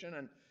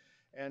expedition,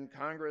 and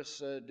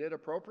Congress did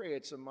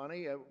appropriate some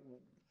money.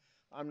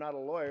 I'm not a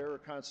lawyer or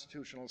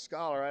constitutional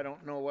scholar. I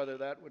don't know whether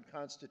that would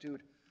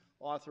constitute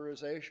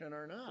authorization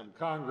or not. When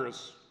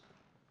Congress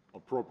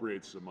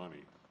appropriates the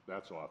money,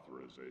 that's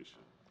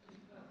authorization.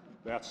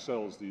 That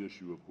settles the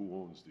issue of who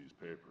owns these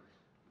papers.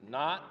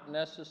 Not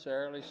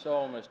necessarily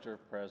so, Mr.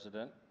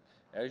 President.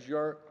 As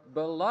your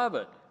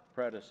beloved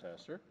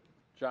predecessor,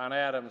 John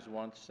Adams,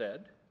 once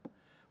said,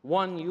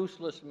 one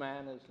useless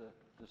man is a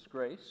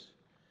disgrace,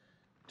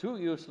 two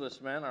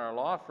useless men are a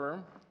law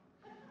firm,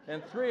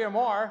 and three or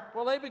more,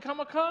 well, they become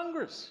a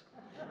Congress.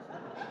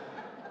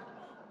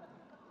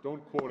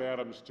 Don't quote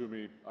Adams to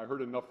me. I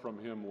heard enough from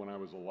him when I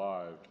was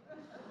alive.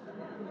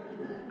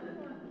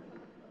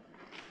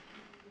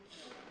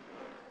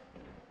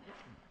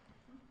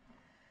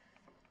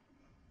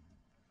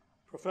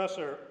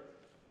 Professor,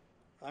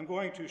 I'm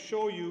going to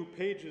show you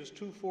pages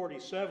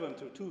 247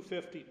 to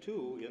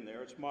 252 in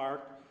there. It's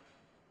marked.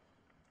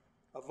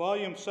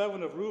 Volume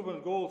 7 of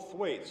Reuben Gold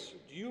Thwaites.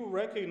 Do you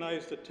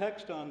recognize the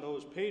text on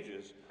those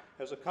pages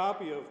as a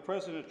copy of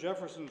President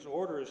Jefferson's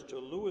orders to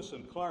Lewis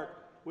and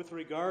Clark with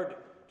regard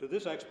to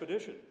this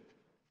expedition?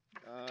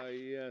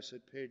 Yes,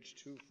 at page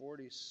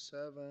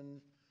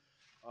 247.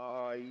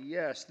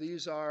 Yes,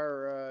 these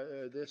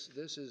are,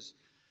 this is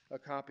a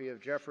copy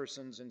of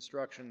Jefferson's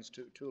instructions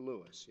to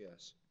Lewis,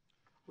 yes.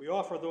 We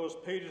offer those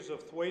pages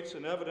of Thwaites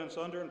in evidence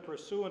under and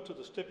pursuant to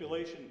the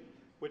stipulation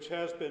which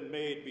has been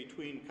made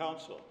between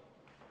counsel.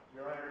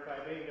 Your Honor, if I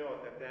may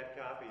note that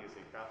copy is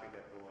a copy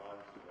that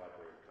belongs to the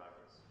Library of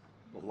Congress.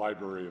 The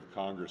Library of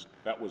Congress.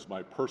 That was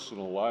my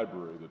personal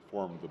library that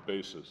formed the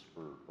basis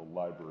for the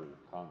Library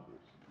of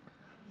Congress.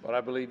 But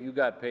I believe you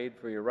got paid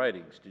for your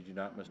writings, did you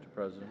not, Mr.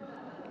 President?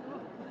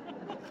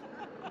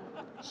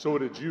 So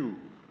did you,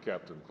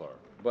 Captain Clark.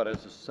 But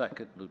as a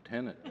second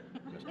lieutenant,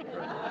 Mr.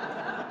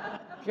 President.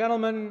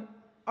 Gentlemen,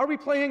 are we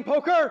playing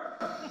poker?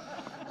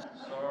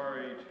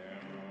 Sorry,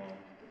 General.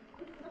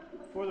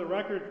 For the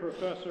record,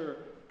 Professor,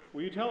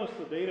 will you tell us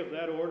the date of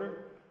that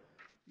order?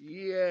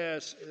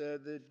 Yes,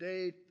 the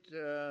date,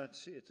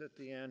 let's see, it's at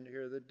the end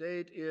here. The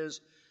date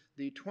is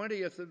the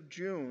 20th of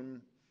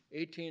June,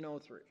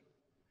 1803.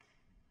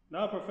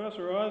 Now,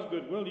 Professor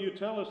Osgood, will you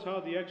tell us how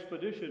the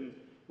expedition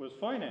was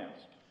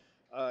financed?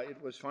 It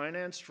was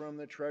financed from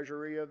the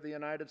Treasury of the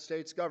United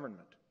States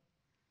government.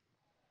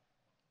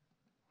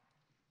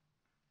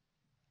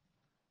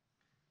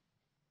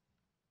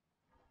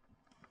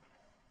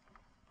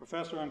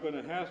 Professor, I'm going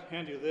to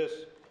hand you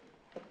this.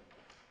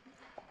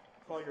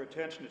 Call your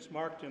attention, it's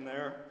marked in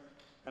there.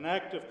 An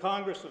act of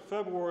Congress of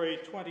February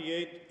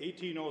 28,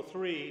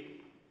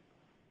 1803,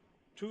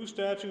 two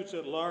statutes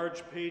at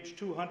large, page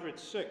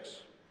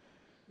 206,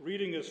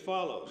 reading as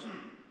follows.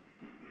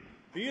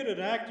 Be it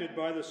enacted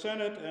by the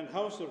Senate and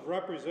House of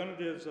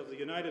Representatives of the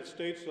United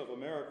States of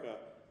America,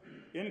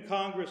 in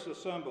Congress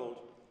assembled,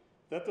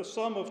 that the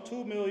sum of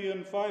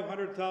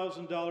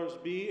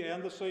 $2,500,000 be,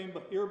 and the same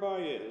hereby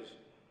is,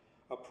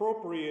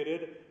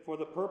 appropriated for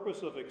the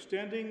purpose of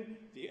extending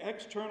the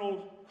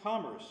external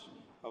commerce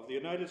of the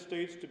United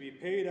States to be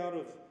paid out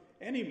of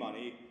any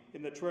money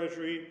in the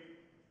Treasury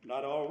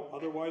not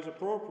otherwise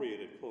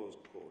appropriated, close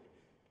quote.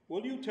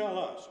 Will you tell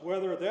us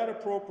whether that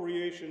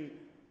appropriation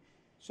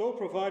so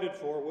provided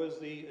for was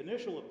the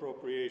initial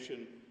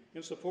appropriation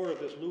in support of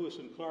this Lewis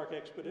and Clark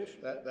expedition?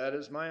 That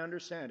is my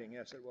understanding,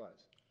 yes it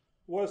was.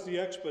 Was the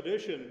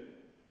expedition,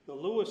 the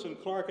Lewis and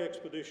Clark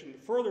expedition,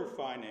 further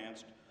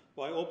financed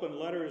by open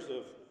letters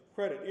of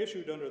credit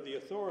issued under the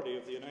authority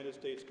of the United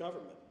States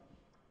government?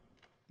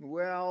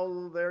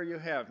 Well, there you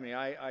have me.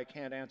 I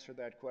can't answer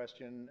that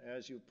question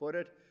as you put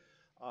it.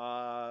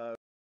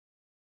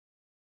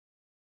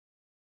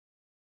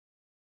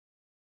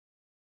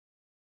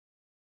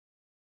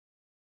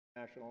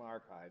 National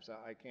Archives.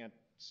 I can't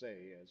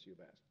say as you've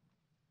asked.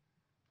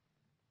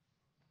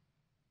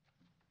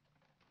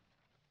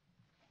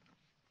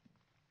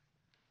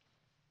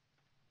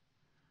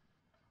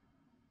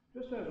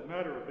 Just as a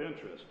matter of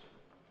interest,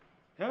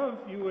 have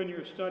you in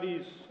your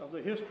studies of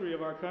the history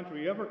of our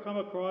country ever come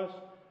across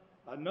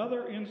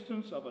another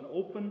instance of an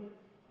open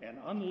and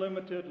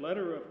unlimited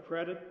letter of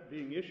credit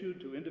being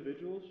issued to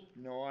individuals?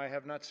 No, I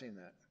have not seen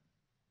that.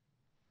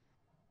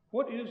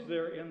 What is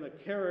there in the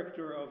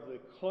character of the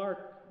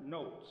Clark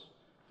notes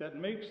that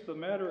makes the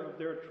matter of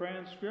their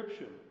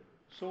transcription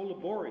so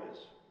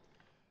laborious?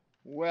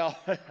 Well,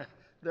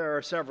 there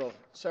are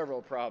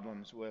several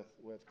problems with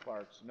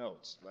Clark's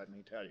notes, let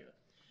me tell you.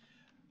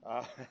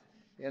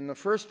 In the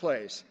first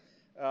place,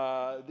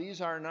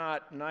 these are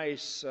not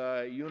nice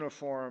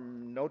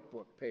uniform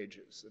notebook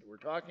pages that we're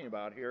talking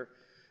about here.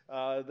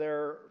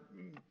 They're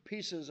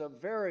pieces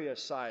of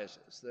various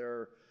sizes.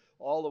 They're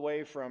all the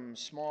way from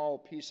small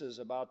pieces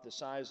about the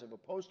size of a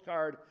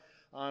postcard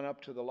on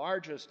up to the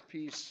largest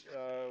piece,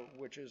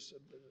 which is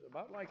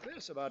about like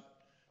this, about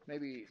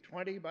maybe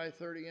 20 by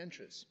 30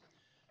 inches.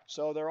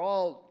 So they're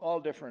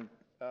all different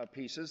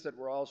pieces that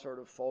were all sort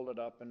of folded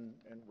up and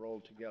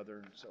rolled together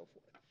and so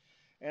forth.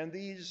 And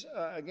these,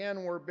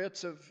 again, were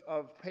bits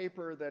of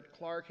paper that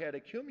Clark had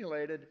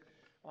accumulated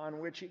on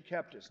which he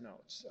kept his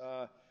notes.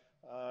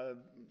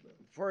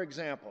 For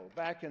example,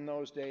 back in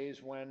those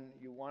days when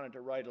you wanted to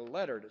write a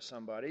letter to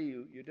somebody,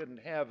 you didn't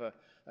have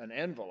an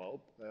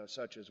envelope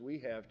such as we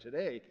have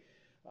today.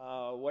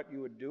 What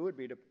you would do would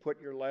be to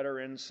put your letter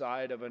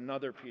inside of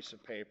another piece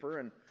of paper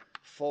and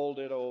fold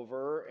it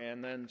over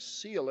and then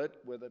seal it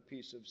with a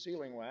piece of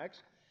sealing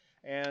wax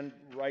and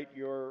write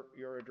your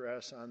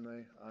address on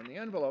the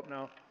envelope.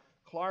 Now,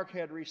 Clark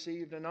had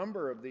received a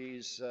number of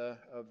these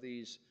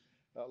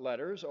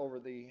letters over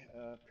the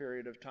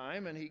period of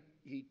time, and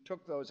he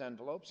took those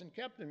envelopes and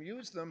kept them,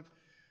 used them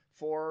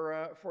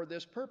for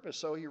this purpose.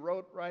 So he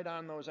wrote right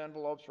on those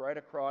envelopes, right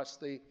across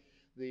the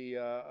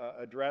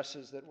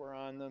addresses that were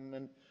on them,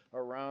 and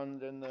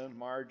around in the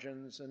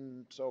margins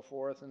and so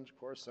forth. And of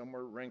course, some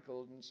were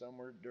wrinkled and some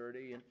were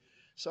dirty, and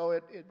so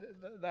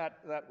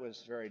that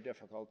was very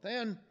difficult.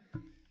 Then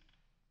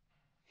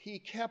he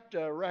kept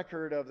a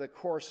record of the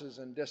courses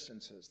and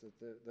distances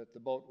that the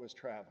boat was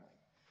traveling.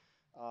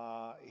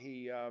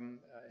 He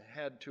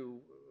had to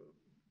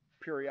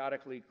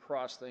periodically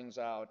cross things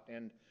out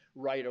and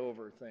write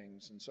over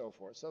things and so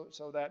forth.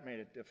 So that made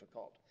it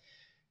difficult.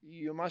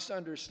 You must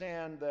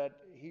understand that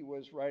he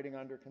was writing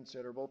under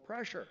considerable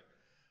pressure.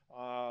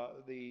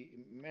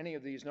 Many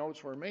of these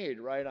notes were made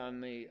right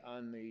on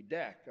the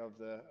deck of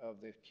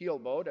the keel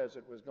boat as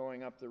it was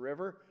going up the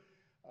river.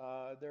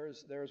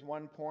 There's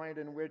one point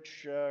in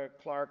which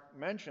Clark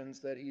mentions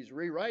that he's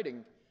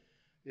rewriting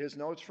his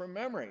notes from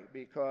memory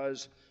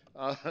because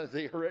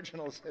the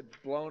originals had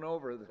blown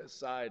over the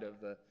side of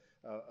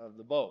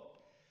the boat.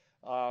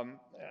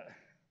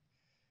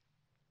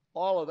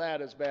 All of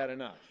that is bad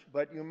enough,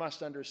 but you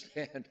must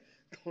understand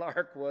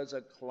Clark was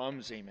a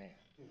clumsy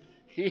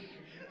man.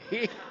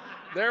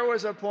 There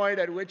was a point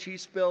at which he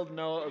spilled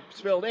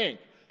ink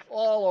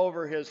all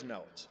over his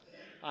notes.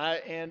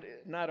 And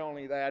not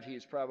only that,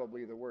 he's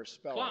probably the worst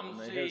speller in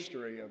the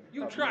history of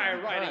You try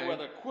mankind. writing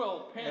with a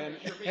quill pen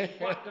as you're being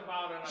bucked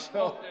about in a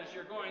boat as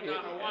you're going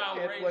down a wild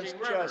raging river.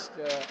 It was just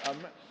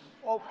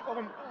oh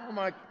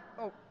my,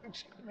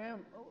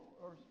 ma'am.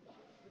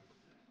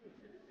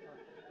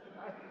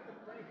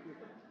 Thank you.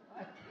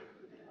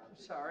 I'm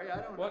sorry, I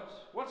don't know.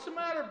 What's the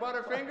matter,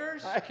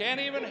 Butterfingers? Can't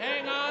even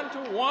hang on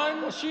to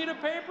one sheet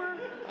of paper?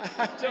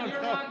 And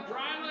you're on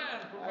dry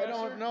land, Professor. I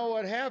don't know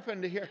what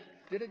happened here.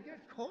 Did it get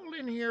cold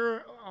in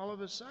here all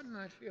of a sudden?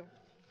 I feel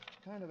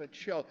kind of a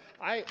chill.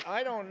 I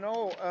don't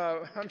know.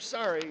 I'm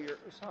sorry,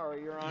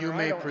 Your Honor. You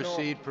may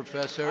proceed,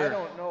 Professor. I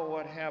don't know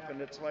what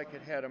happened. It's like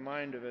it had a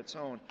mind of its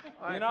own.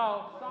 You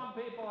know, some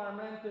people are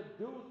meant to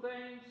do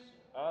things,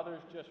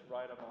 others just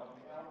write about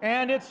them.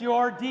 And it's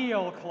your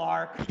deal,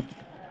 Clark.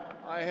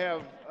 I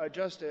have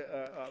just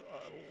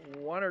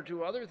one or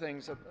two other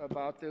things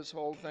about this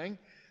whole thing.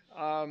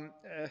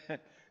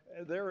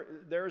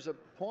 There's a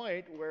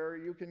point where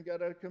you can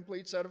get a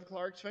complete set of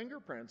Clark's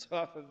fingerprints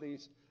off of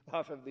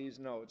these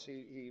notes.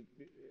 He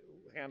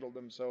handled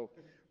them so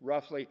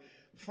roughly.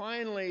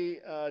 Finally,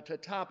 to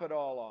top it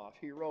all off,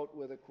 he wrote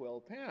with a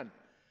quill pen.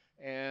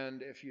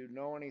 And if you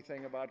know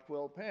anything about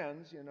quill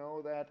pens, you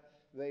know that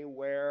they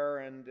wear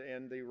and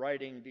the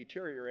writing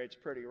deteriorates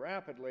pretty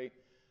rapidly.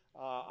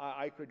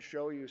 I could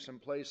show you some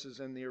places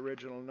in the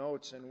original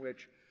notes in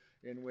which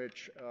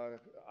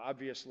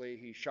obviously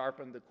he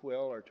sharpened the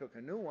quill or took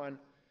a new one,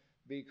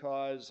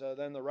 because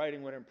then the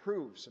writing would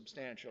improve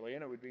substantially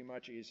and it would be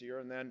much easier,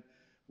 and then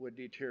would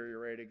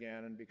deteriorate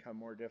again and become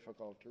more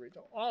difficult to read.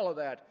 So all of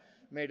that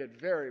made it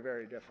very,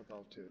 very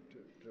difficult to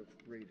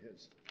read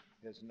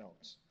his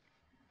notes.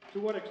 To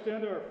what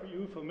extent are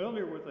you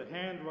familiar with the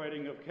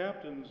handwriting of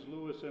Captains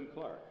Lewis and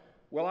Clark?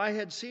 Well, I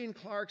had seen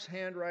Clark's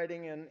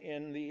handwriting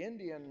in the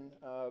Indian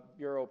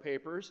Bureau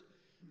papers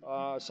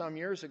some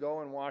years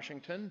ago in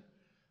Washington.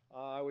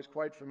 I was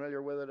quite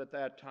familiar with it at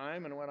that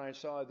time, and when I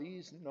saw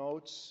these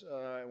notes,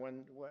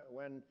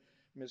 when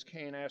Ms.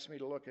 Kane asked me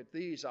to look at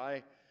these,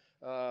 I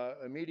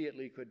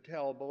immediately could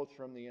tell both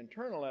from the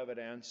internal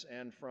evidence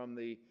and from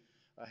the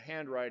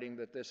handwriting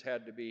that this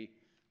had to be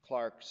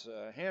Clark's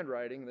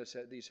handwriting.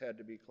 These had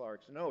to be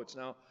Clark's notes.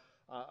 Now,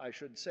 I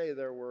should say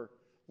there were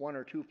one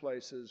or two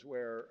places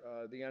where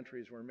the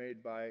entries were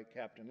made by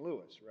Captain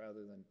Lewis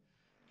rather than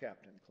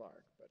Captain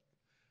Clark, but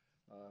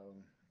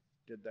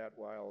did that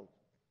while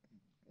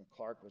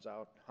Clark was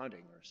out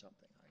hunting or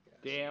something, I guess.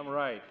 Damn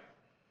right.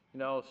 You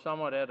know,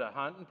 someone had to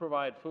hunt and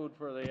provide food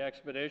for the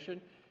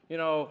expedition. You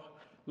know,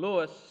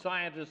 Lewis,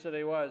 scientist that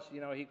he was, you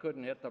know, he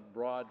couldn't hit the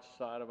broad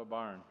side of a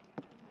barn.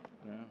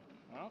 Yeah.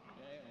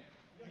 Okay.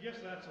 I guess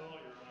that's all,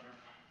 Your Honor.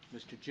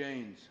 Mr.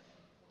 Janes.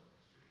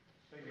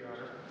 Thank you, Your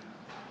Honor.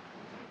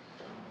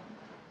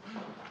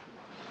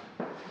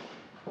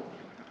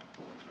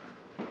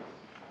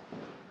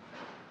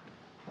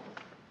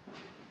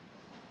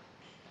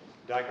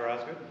 Dr.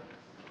 Osgood,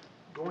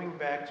 going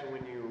back to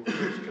when you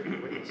first took the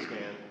witness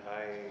stand,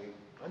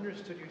 I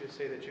understood you to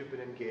say that you've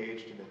been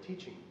engaged in the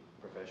teaching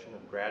profession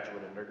of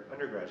graduate and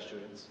undergraduate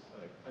students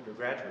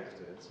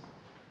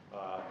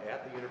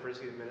at the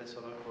University of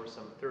Minnesota for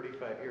some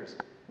 35 years.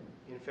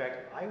 In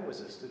fact, I was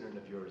a student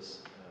of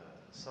yours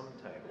some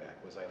time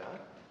back, was I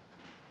not?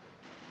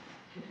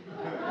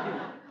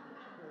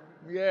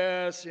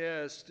 Yes,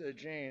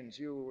 James,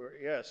 you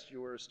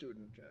were a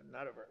student,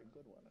 not a very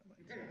good one, I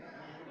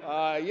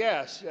might say.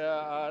 Yes,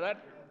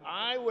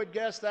 I would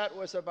guess that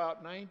was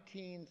about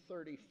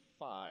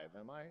 1935.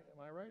 Am I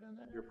right on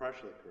that? You're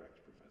partially correct,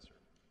 Professor.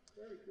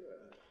 Very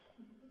good.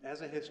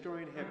 As a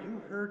historian, have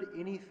you heard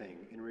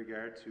anything in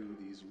regard to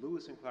these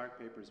Lewis and Clark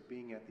papers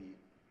being at the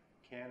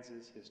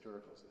Kansas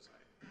Historical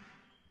Society?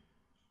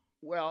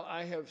 Well,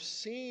 I have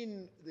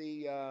seen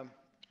the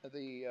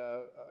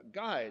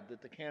guide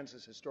that the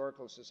Kansas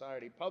Historical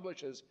Society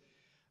publishes.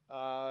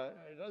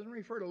 It doesn't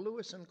refer to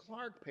Lewis and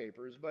Clark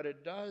papers, but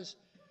it does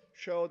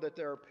show that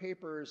there are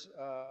papers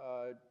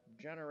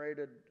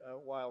generated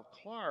while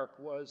Clark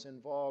was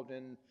involved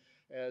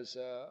as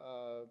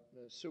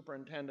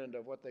superintendent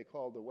of what they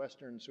call the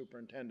Western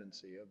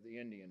Superintendency of the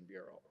Indian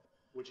Bureau.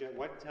 Which at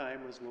what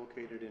time was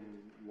located in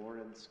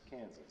Lawrence,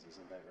 Kansas,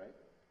 isn't that right?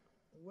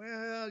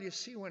 Well, you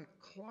see, when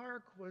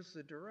Clark was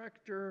the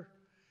director,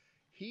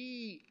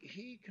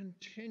 he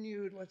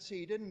continued, let's see,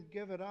 he didn't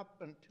give it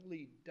up until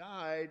he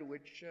died,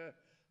 which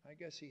I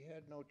guess he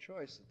had no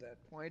choice at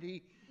that point.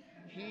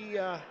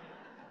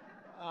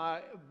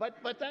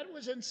 But that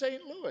was in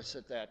St. Louis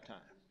at that time.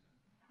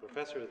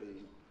 Professor,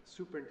 the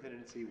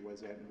superintendency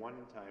was at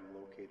one time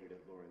located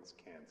at Lawrence,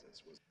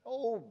 Kansas.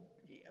 Oh,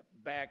 yeah,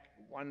 back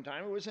one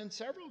time. It was in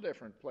several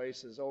different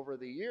places over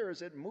the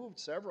years. It moved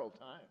several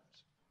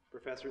times.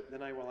 Professor,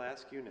 then I will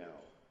ask you now,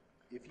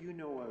 if you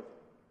know of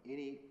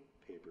any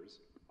papers,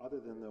 other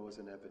than those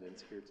in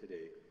evidence here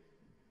today,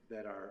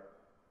 that are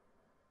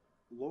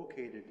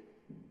located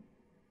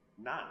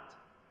not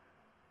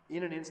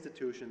in an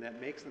institution that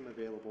makes them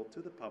available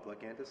to the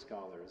public and to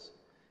scholars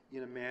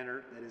in a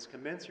manner that is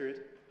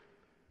commensurate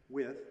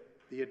with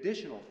the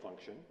additional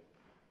function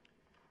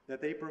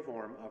that they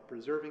perform of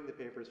preserving the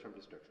papers from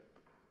destruction.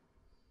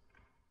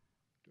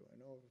 Do I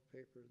know of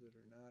papers that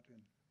are not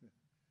in?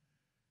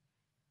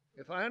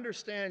 If I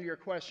understand your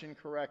question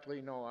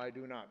correctly, no, I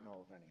do not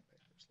know of any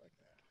papers like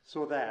that.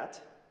 So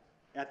that,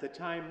 at the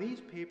time these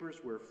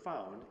papers were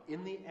found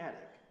in the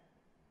attic,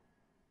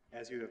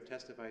 as you have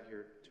testified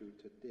here to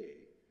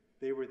today,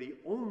 they were the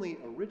only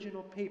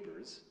original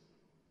papers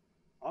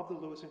of the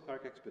Lewis and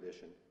Clark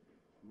expedition,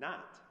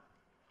 not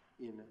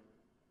in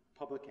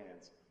public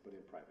hands, but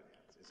in private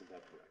hands. Isn't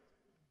that correct?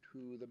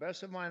 To the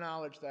best of my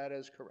knowledge, that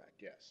is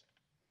correct, yes.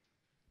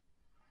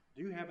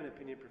 Do you have an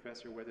opinion,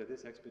 Professor, whether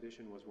this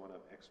expedition was one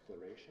of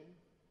exploration,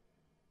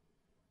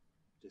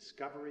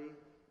 discovery,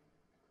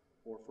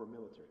 or for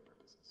military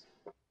purposes?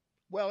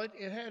 Well,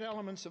 it had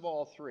elements of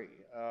all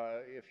three.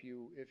 If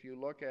you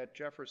look at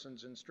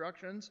Jefferson's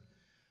instructions,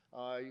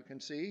 you can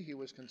see he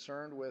was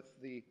concerned with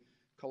the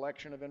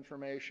collection of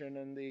information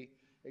and the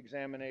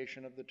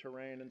examination of the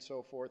terrain and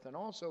so forth, and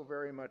also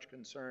very much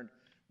concerned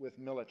with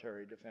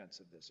military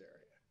defense of this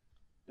area.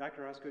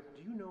 Dr. Osgood,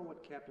 do you know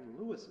what Captain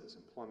Lewis's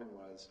employment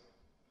was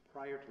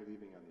prior to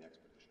leaving on the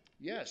expedition?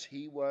 Yes,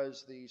 he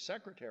was the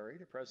secretary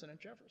to President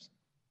Jefferson.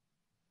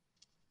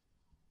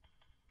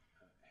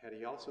 Had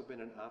he also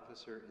been an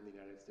officer in the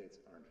United States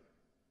Army?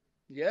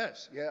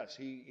 Yes, yes.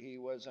 He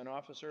was an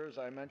officer, as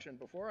I mentioned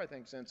before, I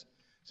think since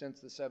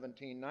the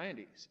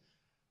 1790s.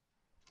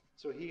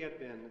 So he had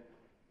been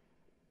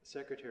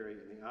secretary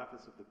in the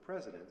office of the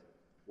president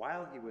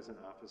while he was an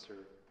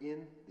officer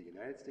in the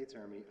United States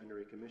Army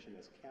under a commission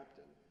as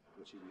captain,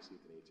 which he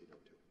received in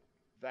 1802.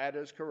 That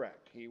is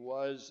correct. He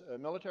was a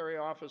military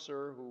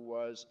officer who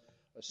was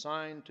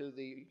assigned to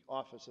the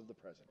office of the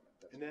president.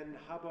 And then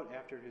how about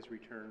after his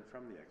return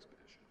from the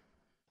expedition?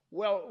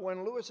 Well,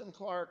 when Lewis and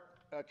Clark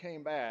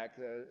came back,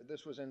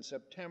 this was in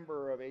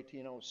September of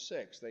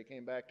 1806, they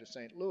came back to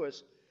St.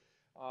 Louis,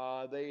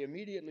 they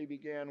immediately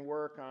began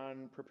work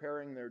on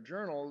preparing their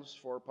journals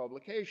for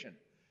publication.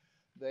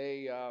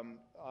 They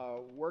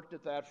worked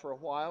at that for a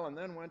while and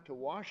then went to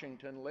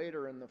Washington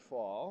later in the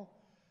fall.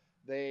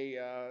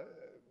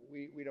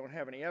 We don't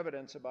have any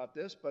evidence about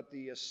this, but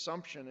the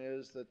assumption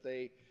is that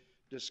they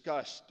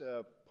discussed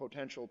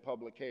potential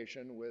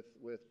publication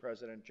with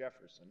President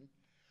Jefferson.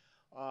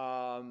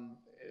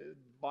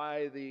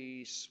 By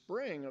the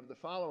spring of the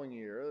following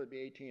year, it would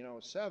be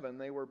 1807,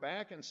 they were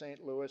back in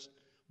St. Louis.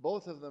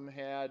 Both of them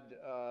had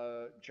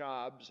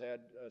jobs,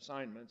 had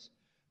assignments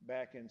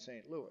back in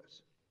St.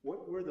 Louis.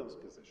 What were those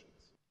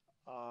positions?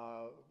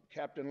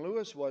 Captain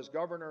Lewis was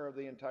governor of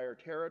the entire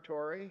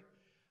territory.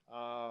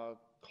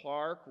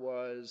 Clark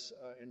was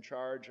in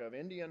charge of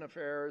Indian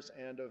affairs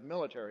and of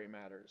military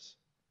matters.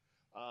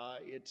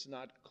 It's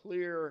not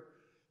clear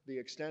the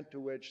extent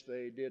to which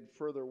they did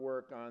further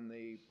work on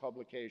the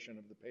publication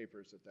of the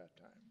papers at that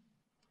time.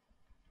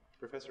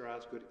 Professor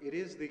Osgood, it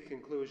is the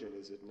conclusion,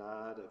 is it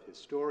not, of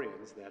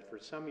historians that for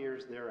some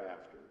years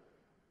thereafter,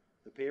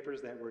 the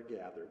papers that were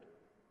gathered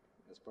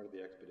as part of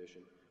the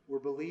expedition were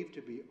believed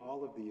to be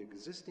all of the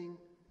existing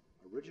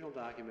original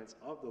documents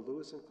of the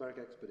Lewis and Clark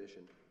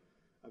expedition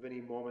of any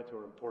moment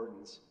or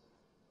importance,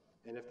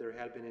 and if there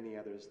had been any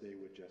others, they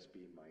would just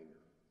be minor.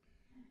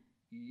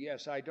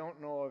 Yes, I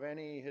don't know of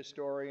any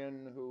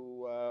historian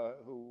who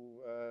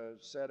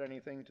said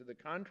anything to the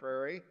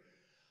contrary.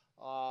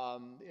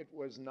 It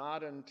was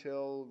not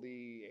until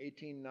the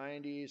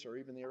 1890s or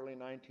even the early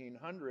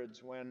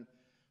 1900s when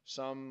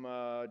some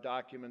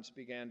documents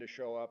began to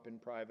show up in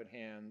private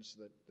hands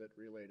that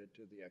related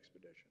to the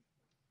expedition.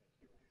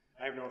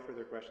 I have no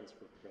further questions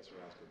for Professor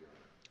Osgood, Your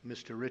Honor.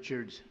 Mr.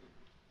 Richards.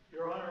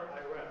 Your Honor, I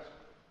rest.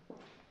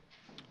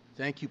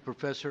 Thank you,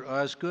 Professor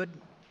Osgood.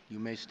 You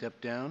may step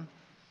down.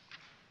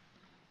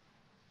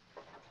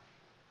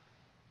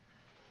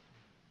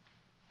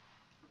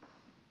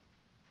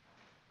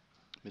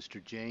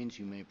 Mr. Janes,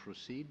 you may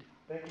proceed.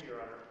 Thank you,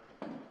 Your Honor.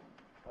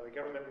 The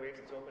government waives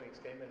its opening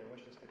statement and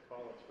wishes to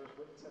call its first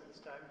witness at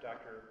this time,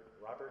 Dr.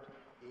 Robert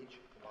H.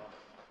 Baumer.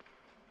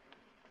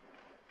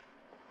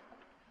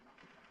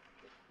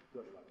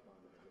 Good luck, Baumer.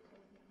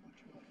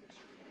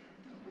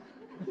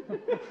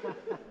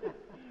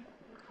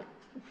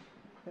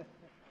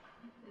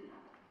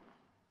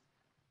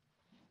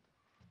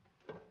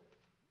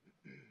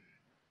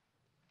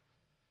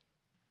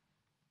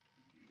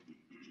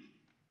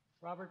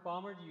 Robert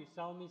Baumer, do you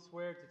solemnly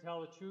swear to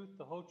tell the truth,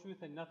 the whole truth,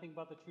 and nothing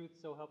but the truth,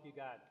 so help you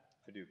God?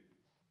 I do.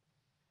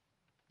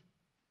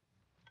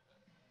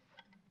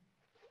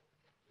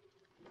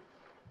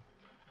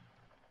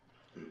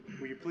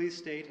 Will you please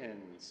state and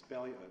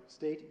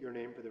state your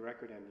name for the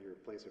record and your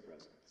place of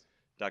residence?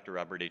 Dr.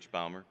 Robert H.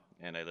 Baumer,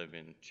 and I live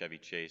in Chevy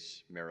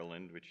Chase,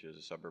 Maryland, which is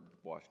a suburb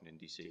of Washington,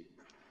 D.C.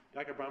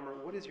 Dr. Baumer,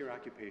 what is your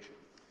occupation?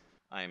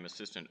 I am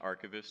Assistant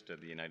Archivist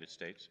of the United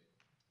States.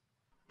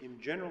 In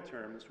general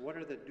terms, what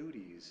are the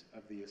duties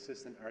of the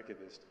Assistant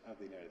Archivist of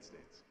the United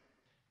States?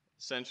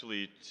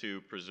 Essentially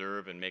to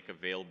preserve and make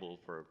available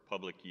for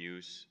public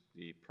use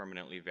the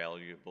permanently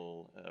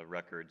valuable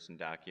records and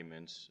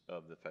documents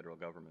of the federal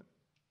government.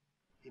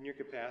 In your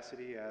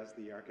capacity as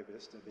the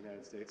Archivist of the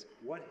United States,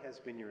 what has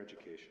been your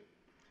education?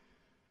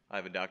 I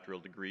have a doctoral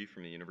degree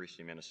from the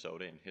University of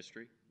Minnesota in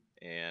history,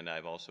 and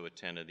I've also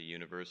attended the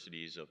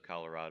universities of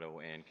Colorado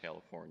and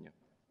California.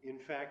 In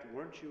fact,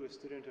 weren't you a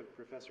student of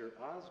Professor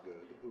Osgood,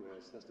 who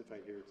has testified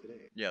here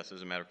today? Yes,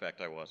 as a matter of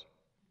fact, I was.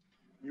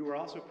 You were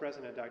also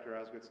present at Dr.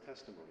 Osgood's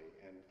testimony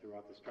and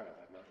throughout this trial,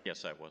 have not?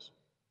 Yes, I was.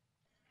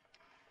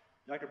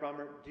 Dr.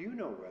 Baumer, do you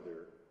know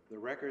whether the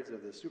records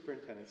of the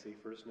superintendency,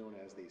 first known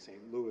as the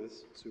St. Louis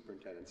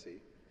Superintendency,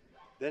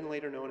 then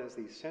later known as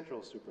the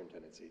Central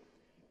Superintendency,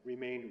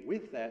 remained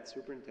with that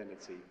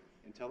superintendency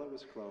until it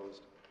was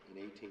closed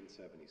in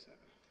 1877?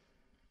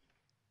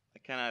 I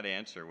cannot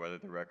answer whether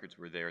the records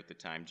were there at the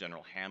time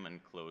General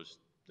Hammond closed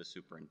the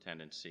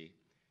superintendency.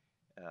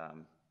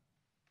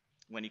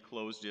 When he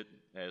closed it,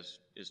 as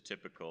is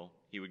typical,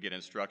 he would get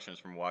instructions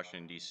from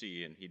Washington,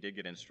 D.C., and he did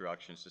get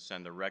instructions to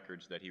send the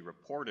records that he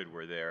reported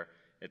were there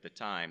at the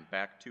time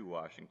back to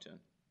Washington.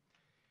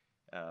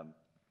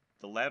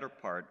 The latter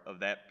part of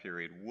that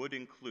period would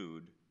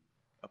include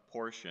a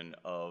portion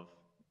of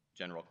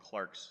General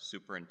Clark's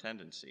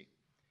superintendency,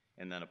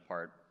 and then a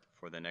part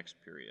for the next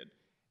period.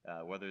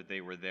 Whether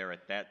they were there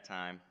at that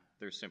time,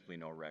 there's simply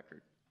no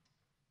record.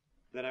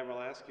 Then I will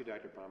ask you,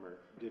 Dr. Palmer,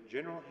 did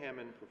General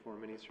Hammond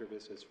perform any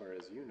service, as far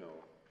as you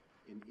know,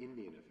 in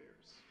Indian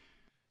affairs?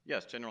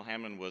 Yes, General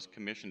Hammond was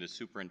commissioned as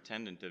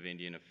Superintendent of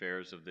Indian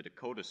Affairs of the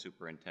Dakota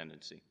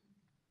Superintendency.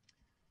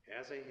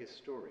 As a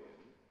historian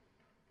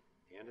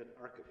and an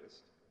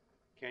archivist,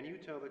 can you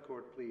tell the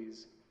court,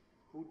 please,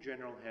 who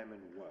General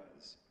Hammond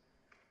was?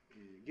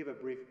 Give a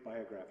brief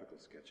biographical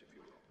sketch, if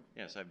you will.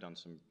 Yes, I've done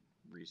some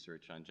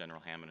research on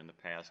General Hammond in the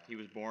past. He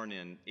was born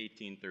in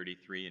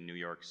 1833 in New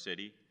York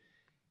City.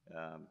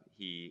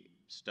 He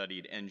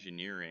studied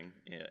engineering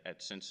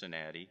at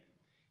Cincinnati.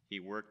 He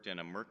worked in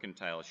a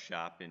mercantile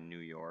shop in New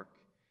York,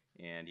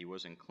 and he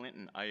was in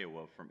Clinton,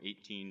 Iowa from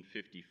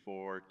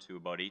 1854 to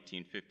about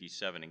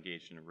 1857,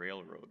 engaged in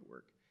railroad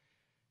work.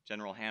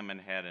 General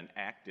Hammond had an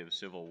active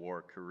Civil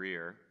War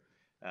career.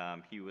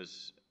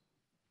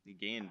 He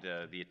gained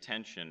the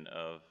attention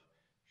of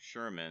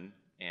Sherman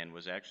and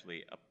was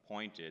actually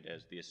appointed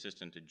as the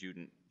Assistant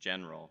Adjutant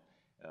General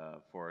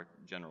for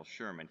General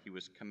Sherman. He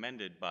was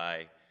commended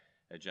by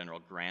General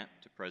Grant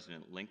to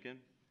President Lincoln,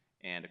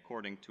 and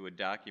according to a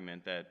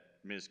document that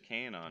Ms.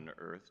 Kane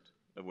unearthed,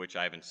 of which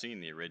I haven't seen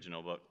the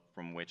original, but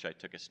from which I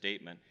took a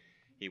statement,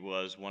 he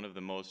was one of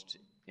the most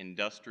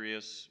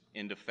industrious,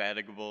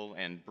 indefatigable,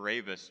 and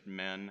bravest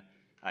men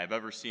I've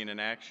ever seen in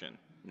action.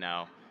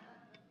 Now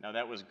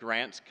that was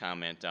Grant's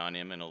comment on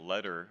him in a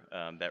letter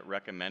that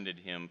recommended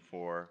him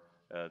for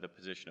the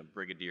position of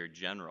Brigadier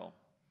General.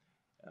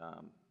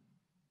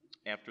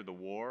 After the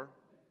war,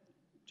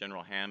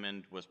 General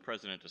Hammond was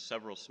president of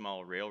several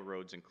small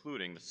railroads,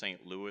 including the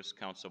St. Louis,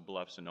 Council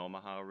Bluffs, and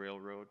Omaha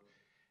Railroad.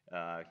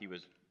 He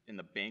was in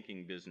the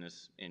banking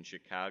business in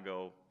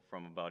Chicago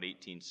from about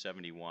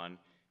 1871,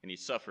 and he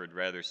suffered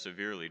rather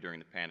severely during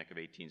the Panic of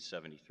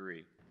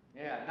 1873.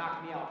 Yeah, it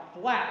knocked me out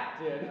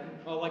flat, did.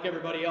 Well, like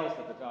everybody else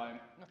at the time.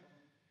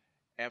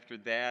 After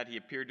that, he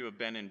appeared to have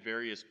been in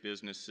various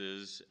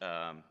businesses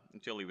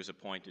until he was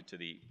appointed to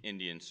the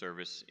Indian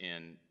Service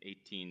in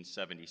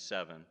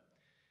 1877.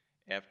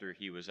 After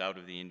he was out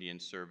of the Indian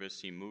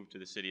Service, he moved to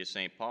the city of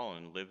St. Paul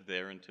and lived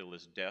there until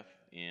his death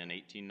in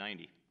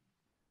 1890.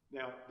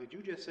 Now, did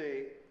you just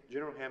say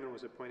General Hammond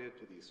was appointed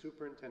to the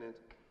Superintendent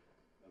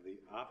of the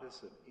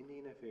Office of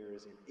Indian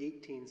Affairs in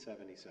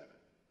 1877?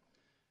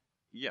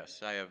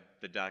 Yes, I have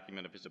the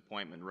document of his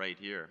appointment right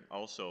here.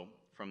 Also,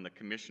 from the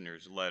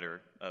Commissioner's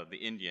letter of the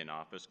Indian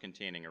Office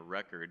containing a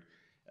record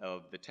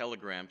of the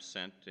telegram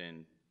sent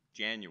in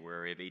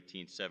January of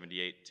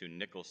 1878 to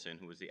Nicholson,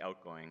 who was the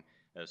outgoing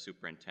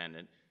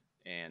superintendent,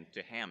 and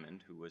to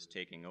Hammond, who was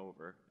taking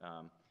over.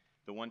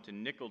 The one to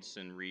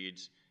Nicholson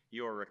reads,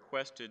 "You are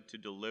requested to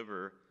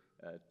deliver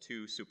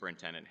to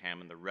Superintendent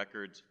Hammond the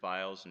records,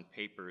 files, and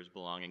papers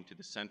belonging to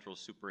the Central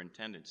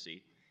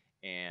Superintendency,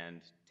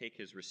 and take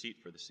his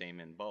receipt for the same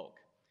in bulk."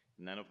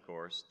 And then, of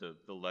course,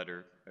 the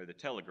letter, or the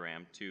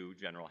telegram to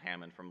General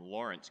Hammond from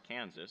Lawrence,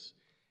 Kansas,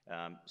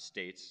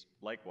 states,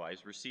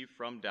 likewise, received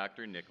from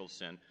Dr.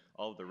 Nicholson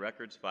all of the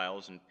records,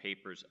 files, and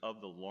papers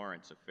of the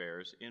Lawrence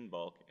affairs in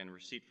bulk, and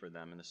receipt for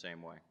them in the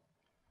same way.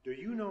 Do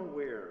you know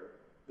where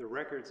the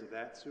records of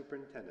that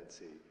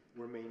superintendency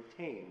were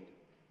maintained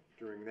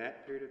during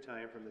that period of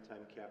time, from the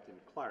time Captain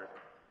Clark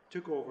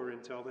took over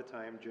until the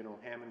time General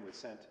Hammond was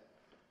sent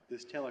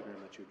this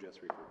telegram that you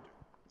just referred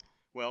to?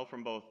 Well,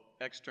 from both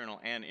external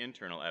and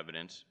internal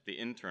evidence, the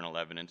internal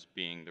evidence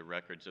being the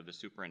records of the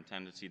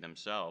superintendency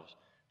themselves,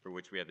 for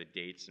which we have the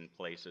dates and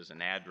places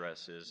and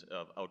addresses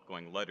of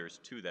outgoing letters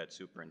to that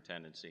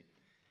superintendency.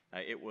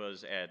 It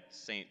was at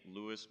St.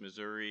 Louis,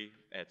 Missouri,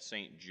 at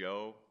St.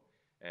 Joe,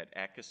 at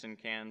Atchison,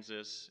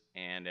 Kansas,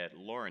 and at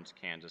Lawrence,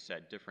 Kansas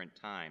at different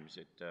times.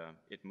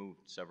 It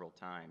moved several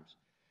times.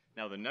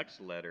 Now, the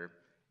next letter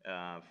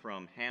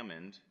from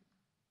Hammond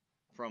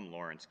from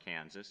Lawrence,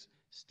 Kansas,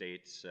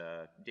 states,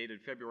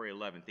 dated February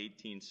 11th,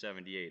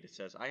 1878, it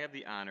says, "I have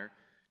the honor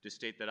to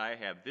state that I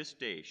have this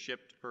day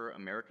shipped per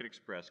American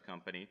Express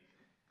Company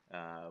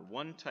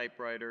 1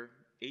 typewriter,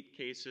 8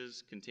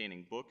 cases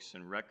containing books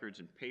and records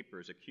and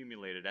papers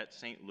accumulated at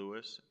St.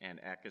 Louis and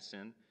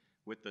Atchison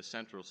with the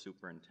Central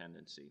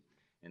Superintendency,"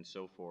 and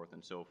so forth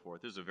and so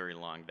forth. This is a very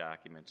long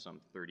document,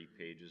 some 30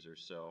 pages or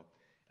so.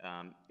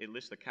 It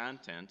lists the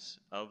contents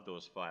of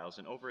those files,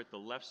 and over at the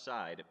left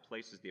side, it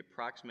places the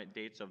approximate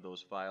dates of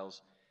those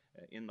files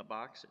in the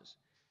boxes.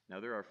 Now,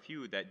 there are a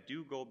few that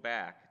do go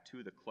back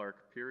to the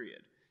Clark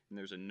period, and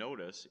there's a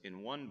notice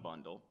in one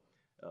bundle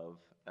of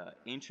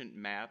ancient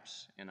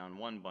maps and on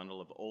one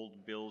bundle of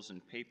old bills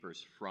and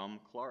papers from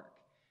Clark.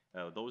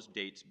 Those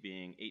dates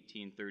being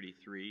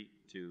 1830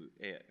 to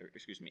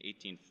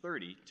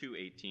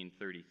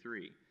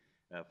 1833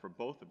 for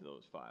both of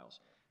those files.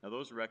 Now,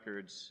 those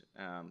records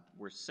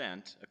were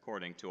sent,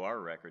 according to our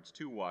records,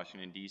 to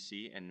Washington,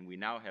 D.C., and we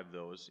now have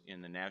those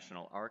in the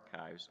National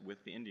Archives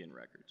with the Indian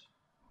records.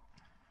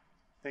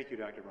 Thank you,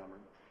 Dr. Romer.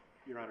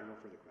 Your Honor, no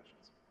further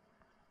questions.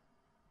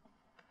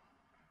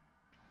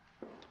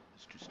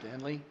 Mr.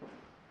 Stanley?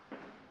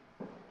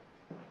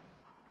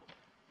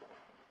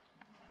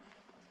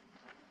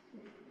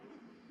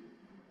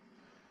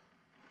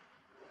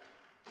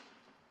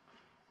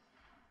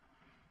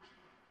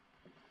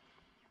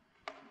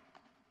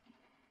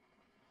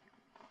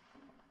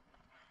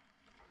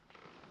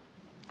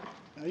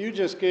 Now, you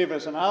just gave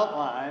us an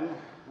outline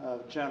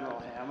of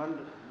General Hammond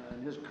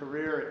and his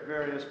career at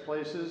various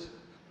places,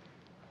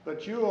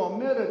 but you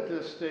omitted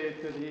to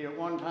state that he at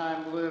one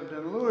time lived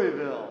in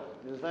Louisville.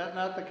 Is that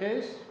not the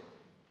case?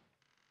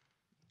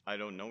 I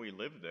don't know he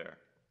lived there.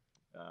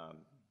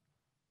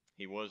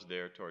 He was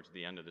there towards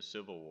the end of the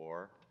Civil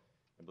War.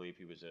 I believe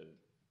he was a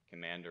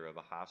commander of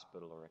a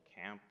hospital or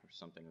a camp or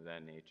something of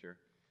that nature.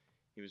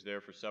 He was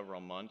there for several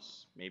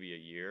months, maybe a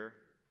year.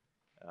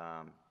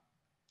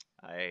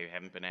 I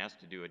haven't been asked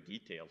to do a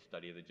detailed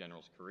study of the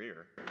general's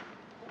career.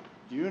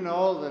 Do you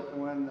know that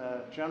when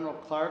General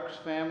Clark's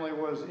family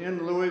was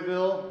in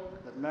Louisville,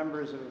 that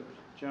members of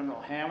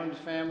General Hammond's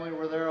family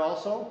were there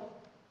also?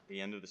 The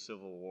end of the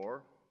Civil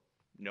War?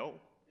 No.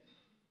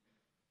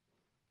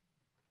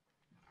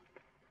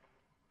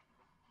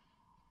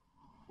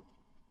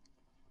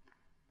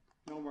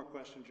 No more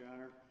questions, Your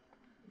Honor.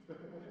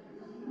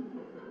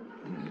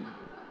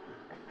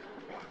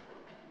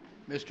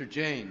 Mr.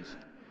 Janes.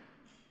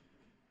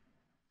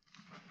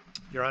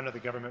 Your Honor, the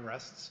government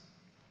rests.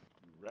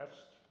 You rest?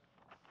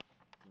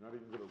 You're not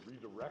even going to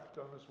redirect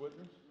on this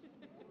witness?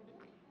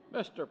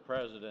 Mr.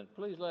 President,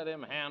 please let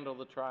him handle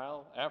the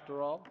trial.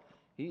 After all,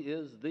 he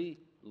is the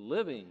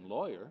living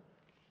lawyer.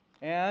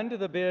 And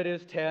the bid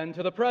is 10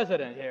 to the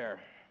president here.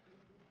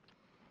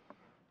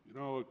 You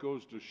know, it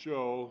goes to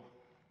show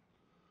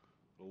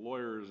the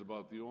lawyer is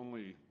about the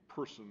only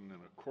person in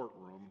a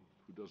courtroom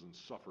who doesn't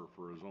suffer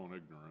for his own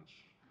ignorance.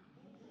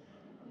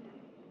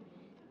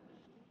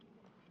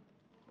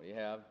 What do you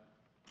have?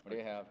 What do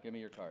you have? Give me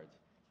your cards.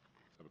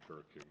 Have a pair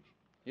of kings.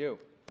 You.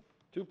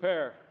 2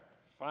 pair,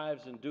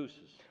 5s and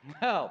deuces.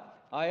 Well,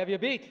 I have you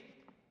beat.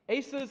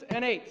 Aces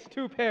and 8s,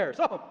 2 pairs.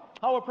 Oh,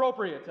 how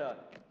appropriate.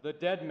 The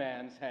dead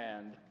man's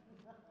hand.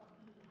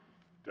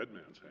 Dead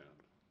man's hand?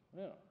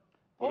 Yeah.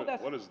 What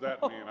does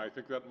that mean? I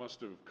think that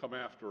must have come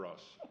after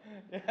us.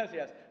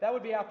 Yes. That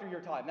would be after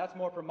your time. That's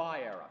more from my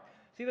era.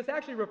 See, this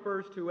actually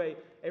refers to a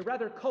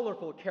rather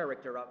colorful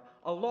character,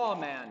 a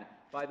lawman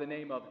by the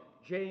name of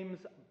James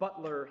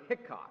Butler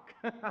Hickok.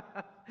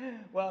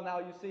 Well, now,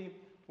 you see,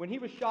 when he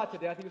was shot to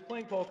death, he was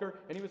playing poker,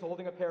 and he was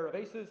holding a pair of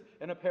aces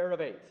and a pair of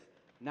 8s,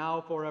 now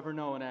forever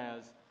known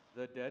as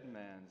the dead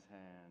man's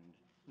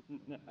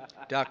hand.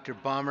 Dr.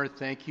 Balmer,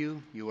 thank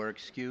you. You are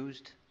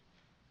excused.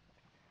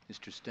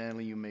 Mr.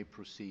 Stanley, you may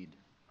proceed.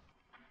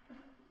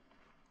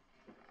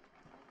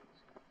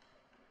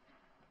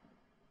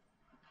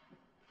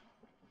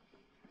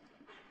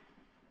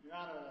 Your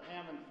Honor, the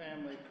Hammond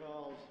family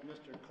calls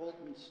Mr.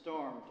 Colton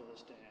Storm to the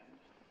stand.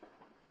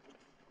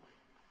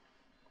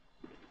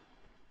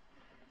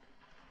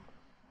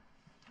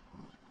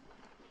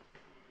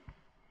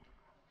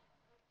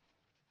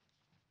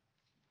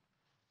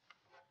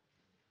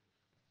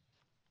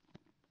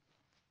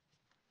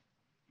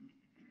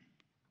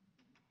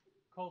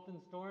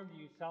 Colton Storm,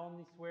 do you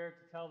solemnly swear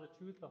to tell the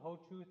truth, the whole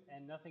truth,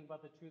 and nothing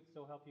but the truth,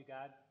 so help you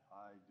God?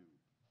 I do.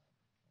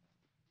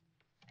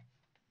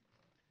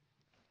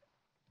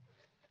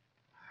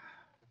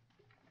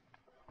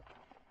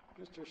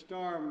 Mr.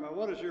 Storm,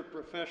 what is your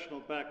professional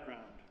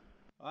background?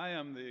 I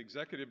am the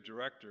executive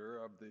director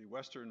of the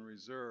Western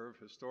Reserve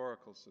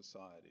Historical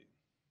Society.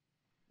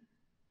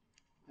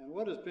 And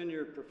what has been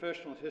your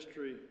professional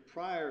history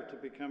prior to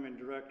becoming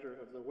director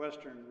of the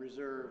Western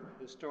Reserve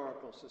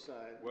Historical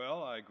Society?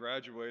 Well, I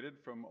graduated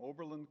from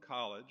Oberlin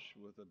College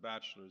with a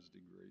bachelor's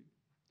degree.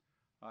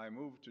 I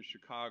moved to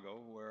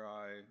Chicago, where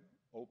I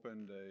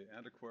opened an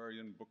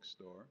antiquarian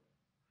bookstore.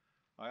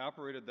 I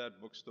operated that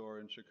bookstore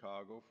in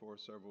Chicago for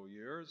several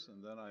years,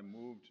 and then I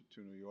moved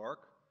to New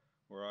York,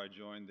 where I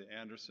joined the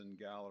Anderson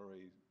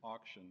Gallery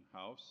Auction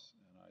House,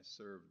 and I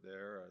served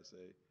there as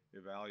an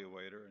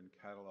evaluator and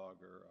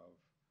cataloger of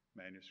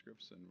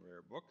manuscripts and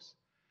rare books.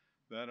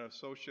 Then an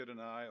associate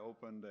and I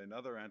opened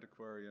another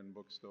antiquarian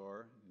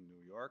bookstore in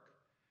New York,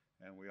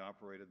 and we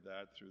operated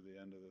that through the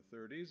end of the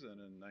 30s,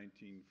 and in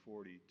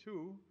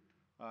 1942,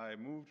 I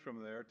moved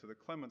from there to the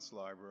Clements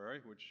Library,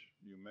 which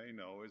you may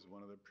know is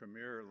one of the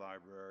premier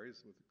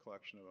libraries with a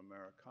collection of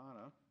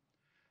Americana,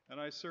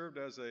 and I served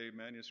as a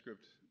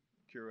manuscript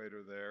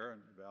curator there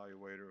and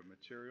evaluator of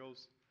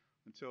materials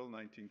until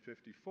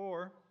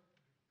 1954,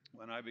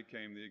 when I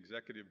became the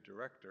executive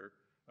director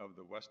of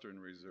the Western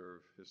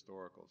Reserve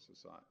Historical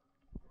Society.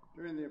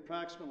 During the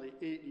approximately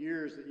 8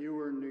 years that you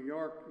were in New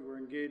York, you were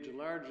engaged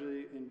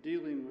largely in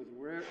dealing with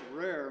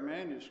rare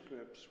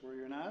manuscripts, were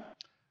you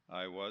not?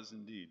 I was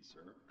indeed,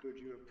 sir. Could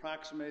you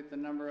approximate the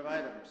number of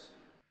items?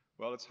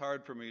 Well, it's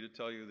hard for me to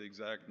tell you the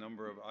exact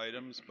number of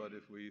items, but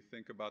if we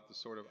think about the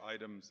sort of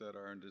items that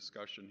are in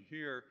discussion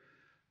here,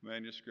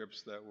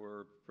 manuscripts that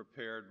were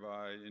prepared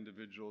by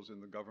individuals in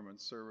the government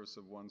service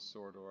of one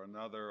sort or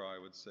another, I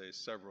would say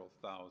several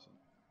thousand.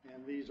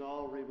 And these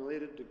all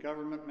related to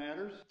government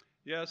matters?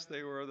 Yes,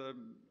 they were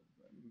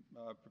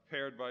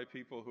prepared by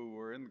people who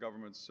were in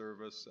government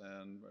service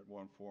and at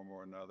one form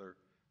or another,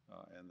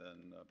 and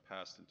then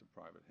passed into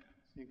private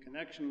hands. In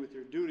connection with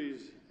your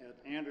duties at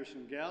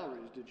Anderson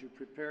Galleries, did you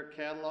prepare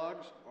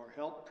catalogs or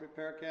help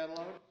prepare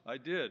catalogs? I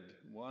did.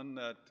 One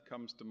that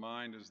comes to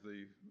mind is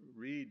the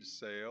Reed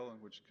sale,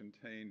 which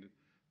contained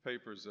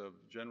papers of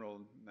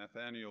General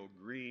Nathaniel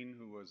Greene,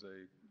 who was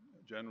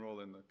a general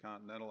in the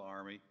Continental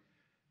Army,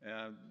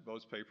 and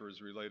those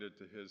papers related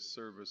to his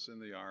service in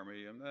the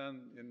Army. And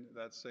then in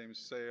that same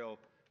sale,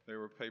 there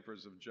were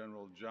papers of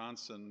General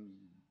Johnson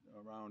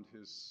around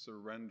his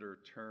surrender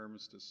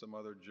terms to some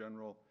other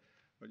general.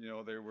 But you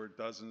know, there were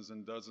dozens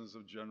and dozens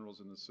of generals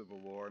in the Civil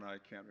War, and I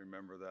can't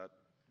remember that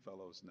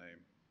fellow's name.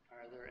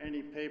 Are there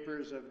any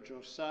papers of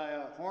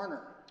Josiah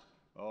Horner?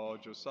 Oh,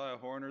 Josiah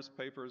Horner's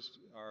papers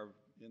are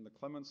in the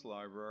Clements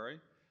Library,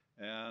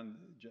 and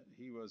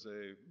he was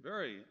a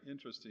very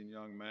interesting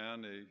young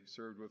man. He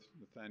served with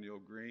Nathaniel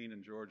Greene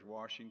and George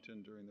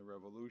Washington during the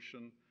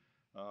Revolution,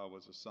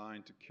 was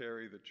assigned to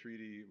carry the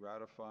treaty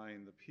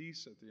ratifying the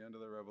peace at the end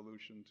of the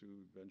Revolution to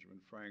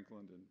Benjamin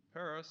Franklin in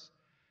Paris,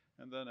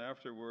 and then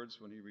afterwards,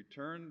 when he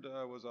returned,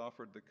 was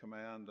offered the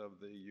command of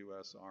the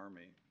U.S.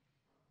 Army.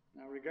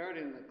 Now,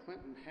 regarding the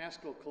Clinton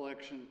Haskell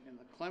collection in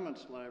the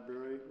Clements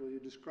Library, will you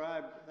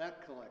describe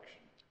that collection?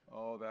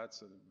 Oh,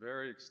 that's a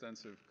very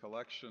extensive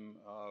collection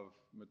of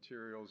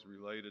materials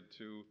related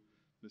to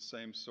the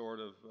same sort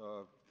of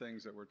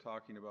things that we're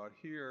talking about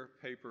here,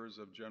 papers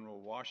of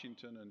General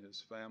Washington and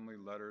his family,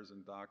 letters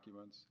and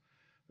documents.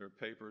 There are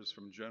papers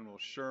from General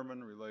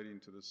Sherman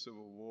relating to the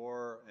Civil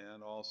War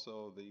and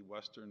also the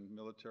Western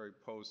military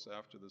posts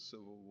after the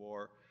Civil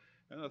War,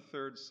 and a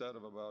third set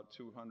of about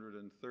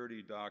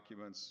 230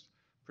 documents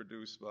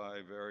produced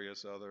by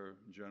various other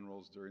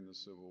generals during the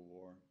Civil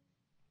War.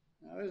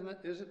 Now,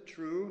 is it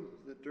true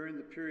that during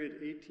the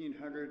period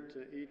 1800 to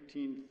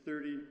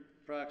 1830,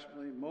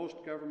 approximately, most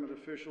government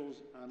officials,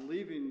 on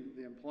leaving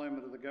the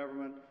employment of the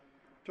government,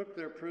 took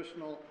their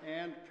personal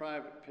and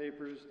private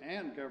papers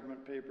and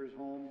government papers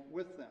home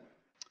with them?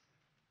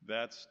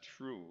 That's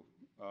true.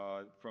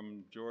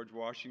 From George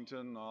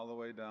Washington all the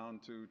way down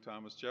to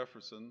Thomas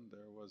Jefferson,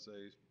 there was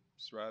a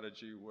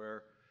strategy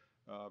where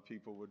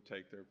people would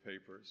take their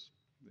papers.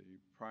 The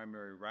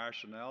primary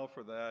rationale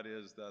for that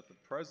is that the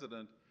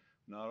president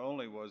not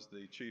only was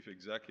the chief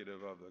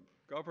executive of the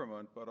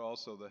government, but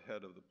also the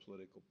head of the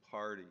political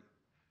party,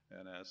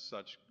 and as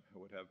such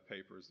would have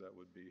papers that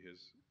would be his.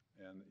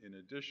 And in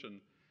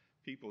addition,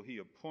 people he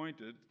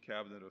appointed,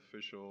 cabinet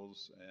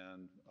officials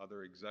and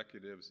other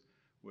executives,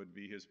 would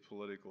be his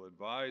political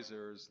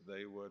advisors.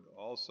 They would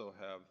also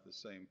have the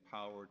same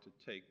power to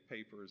take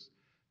papers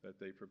that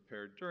they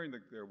prepared during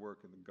their work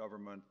in the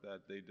government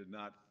that they did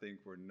not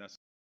think were necessary.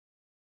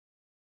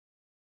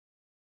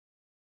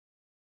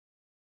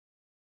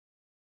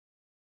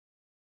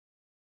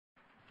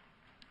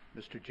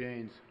 Mr.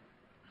 Janes.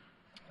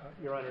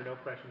 Your Honor, no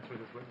questions for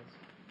this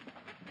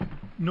witness.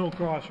 No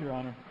cross, Your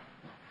Honor.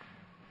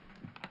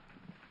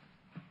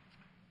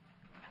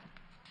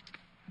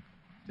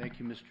 Thank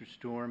you, Mr.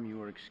 Storm.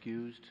 You are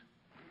excused.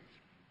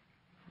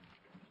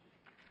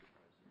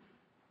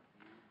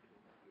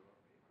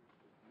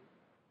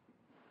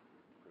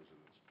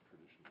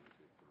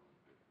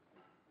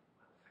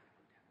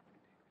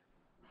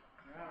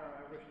 Your Honor,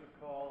 I wish to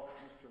call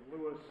Mr.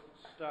 Louis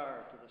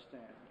Starr to the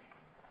stand.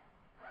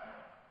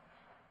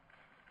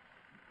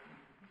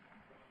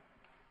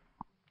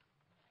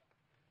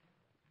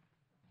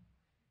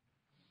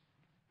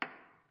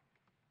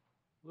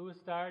 Louis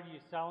Starr, do you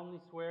solemnly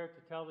swear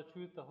to tell the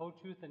truth, the whole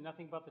truth, and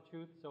nothing but the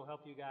truth, so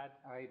help you God?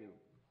 I do.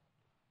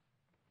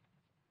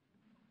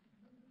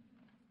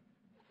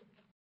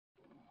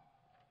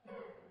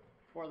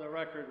 For the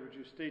record, would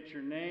you state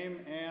your name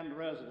and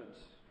residence?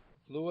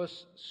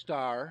 Louis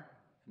Starr,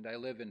 and I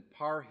live in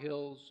Par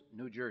Hills,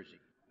 New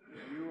Jersey.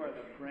 You are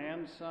the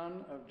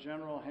grandson of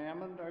General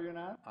Hammond, are you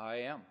not? I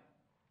am.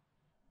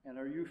 And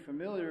are you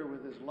familiar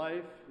with his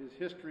life, his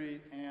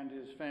history, and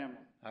his family?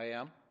 I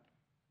am.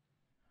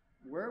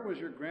 Where was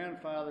your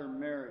grandfather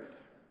married?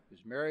 He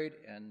was married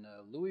in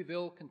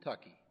Louisville,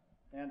 Kentucky.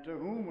 And to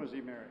whom was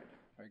he married?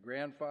 My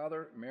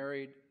grandfather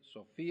married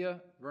Sophia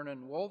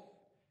Vernon Wolfe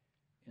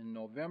in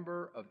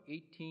November of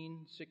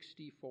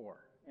 1864.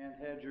 And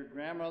had your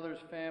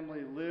grandmother's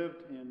family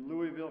lived in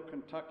Louisville,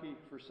 Kentucky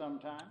for some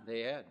time?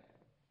 They had.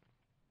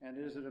 And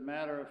is it a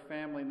matter of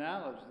family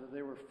knowledge that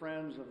they were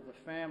friends of the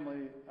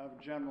family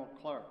of General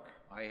Clark?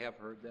 I have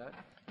heard that.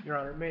 Your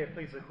Honor, may it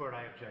please the court,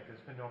 I object. There's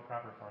been no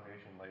proper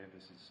foundation laid.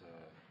 This is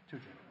too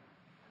general.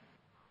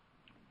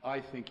 I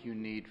think you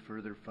need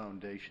further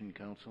foundation,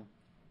 counsel.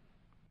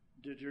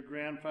 Did your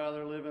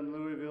grandfather live in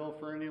Louisville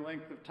for any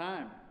length of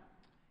time?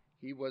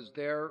 He was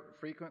there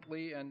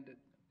frequently and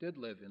did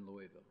live in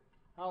Louisville.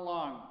 How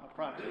long,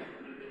 approximately?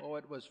 Oh,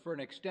 it was for an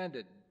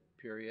extended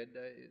period,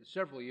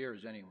 several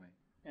years anyway.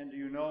 And do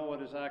you know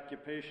what his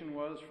occupation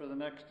was for the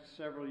next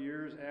several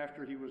years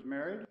after he was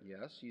married?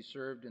 Yes, he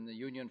served in the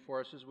Union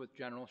forces with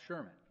General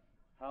Sherman.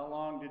 How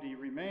long did he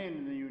remain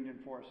in the Union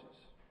forces?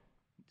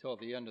 Until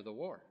the end of the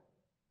war.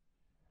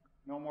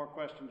 No more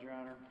questions, Your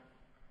Honor.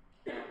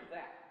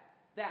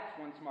 That's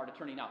one smart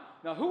attorney now.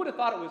 Now, who would have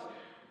thought it was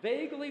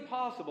vaguely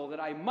possible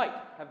that I might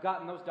have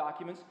gotten those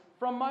documents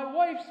from my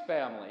wife's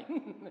family?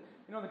 You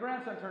know, the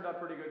grandson turned out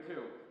pretty good,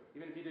 too,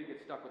 even if he did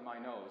get stuck with my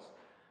nose.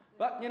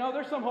 But, you know,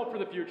 there's some hope for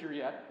the future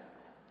yet.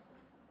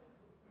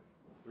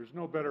 There's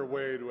no better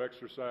way to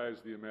exercise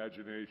the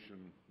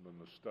imagination than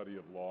the study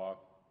of law.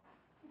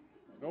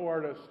 No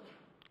artist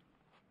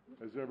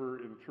has ever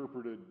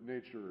interpreted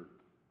nature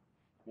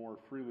more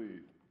freely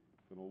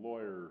than a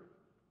lawyer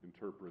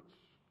interprets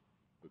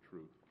the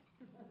truth.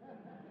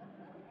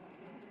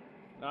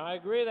 Now, I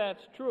agree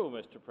that's true,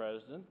 Mr.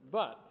 President,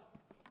 but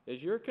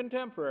as your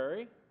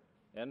contemporary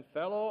and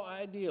fellow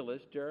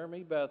idealist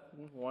Jeremy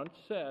Bentham once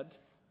said,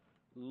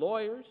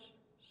 lawyers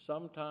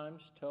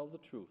sometimes tell the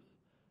truth.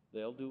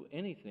 They'll do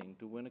anything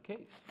to win a case.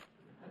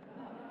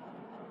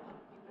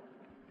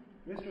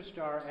 Mr.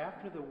 Starr,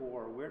 after the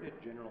war, where did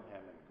General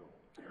Hammond go?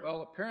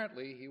 Well,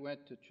 apparently he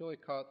went to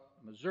Chillicothe,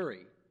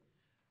 Missouri,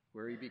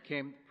 where he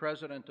became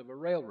president of a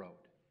railroad.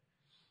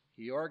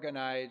 He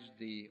organized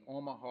the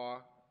Omaha,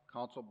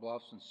 Council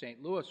Bluffs, and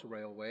St. Louis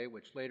Railway,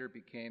 which later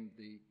became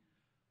the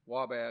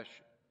Wabash,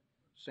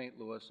 St.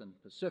 Louis, and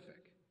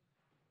Pacific.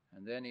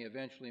 And then he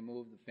eventually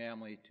moved the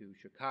family to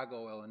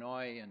Chicago,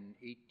 Illinois in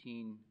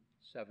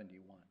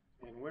 1871.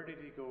 And where did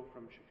he go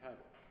from Chicago?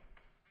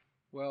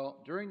 Well,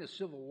 during the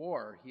Civil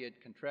War, he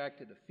had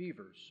contracted a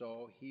fever,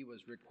 so he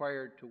was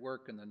required to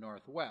work in the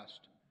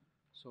Northwest.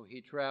 So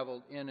he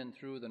traveled in and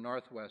through the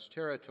Northwest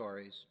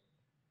Territories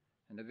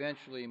and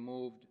eventually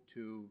moved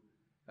to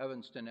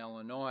Evanston,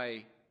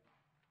 Illinois,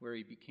 where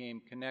he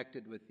became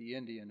connected with the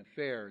Indian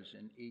Affairs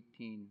in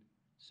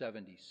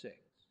 1876.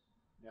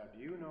 Now, do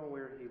you know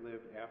where he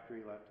lived after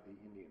he left the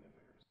Indian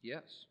Affairs?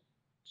 Yes,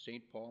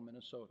 St. Paul,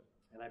 Minnesota.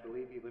 And I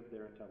believe he lived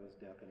there until his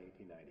death in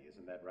 1890,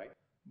 isn't that right?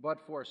 But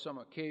for some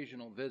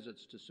occasional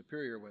visits to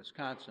Superior,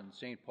 Wisconsin,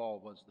 St.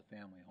 Paul was the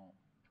family home.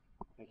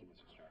 Thank you,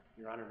 Mr. Starr.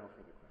 Your Honor, no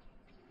further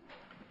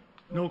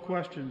questions. No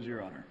questions,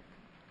 Your Honor.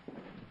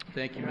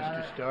 Thank you, Your Mr.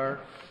 Honor, Starr.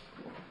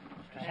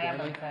 Mr.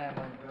 Stanley?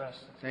 address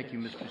the Thank you,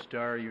 Mr.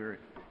 Starr. You're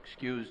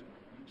excused,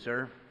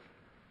 sir.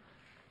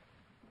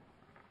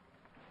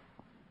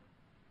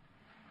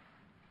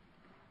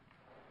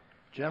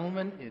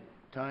 Gentlemen,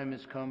 time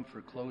has come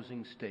for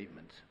closing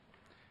statements.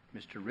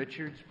 Mr.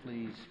 Richards,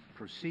 please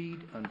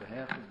proceed on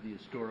behalf of the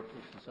Historical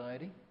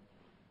Society.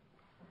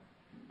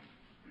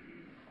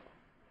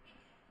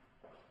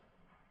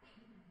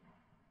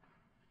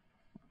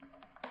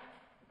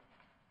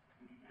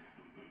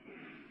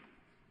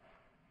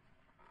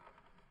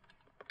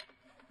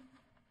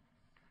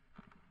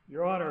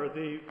 Your Honor,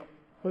 the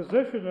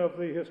position of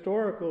the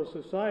Historical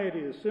Society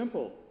is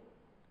simple.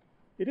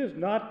 It is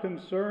not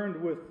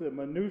concerned with the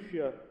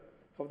minutiae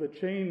of the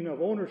chain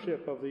of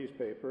ownership of these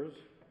papers,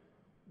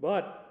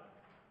 but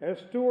as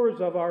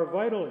stewards of our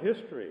vital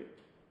history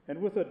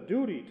and with a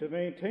duty to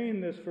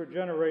maintain this for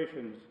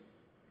generations,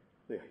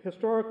 the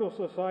Historical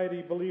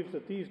Society believes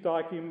that these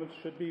documents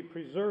should be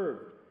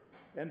preserved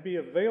and be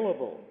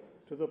available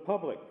to the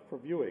public for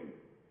viewing.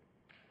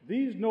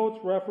 These notes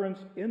reference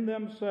in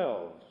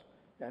themselves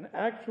an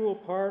actual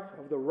part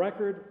of the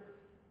record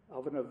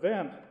of an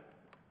event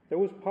that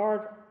was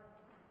part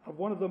of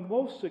one of the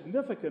most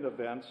significant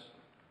events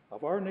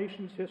of our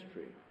nation's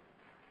history.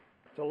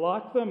 To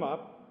lock them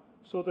up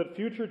so that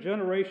future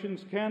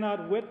generations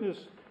cannot witness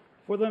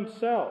for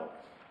themselves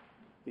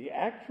the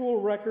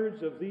actual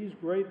records of these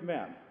great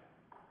men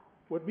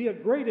would be a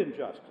great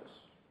injustice.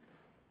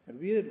 And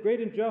be a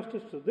great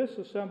injustice to this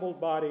assembled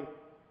body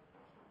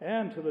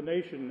and to the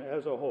nation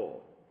as a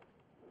whole.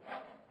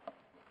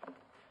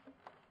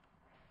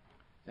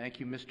 Thank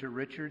you, Mr.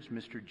 Richards.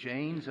 Mr.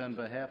 Janes, on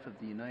behalf of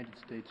the United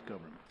States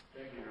government.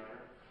 Thank you, Your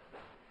Honor.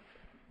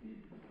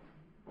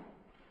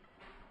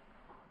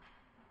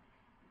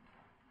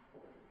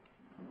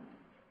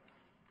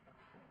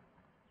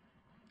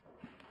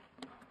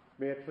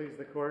 May it please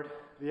the Court,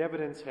 the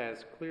evidence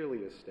has clearly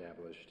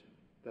established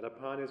that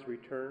upon his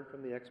return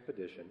from the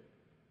expedition,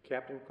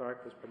 Captain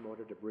Clark was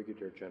promoted to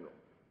Brigadier General.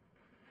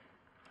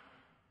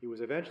 He was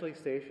eventually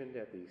stationed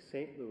at the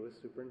St. Louis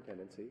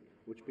Superintendency,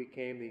 which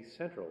became the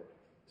Central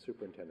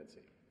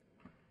Superintendency.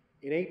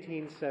 In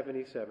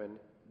 1877,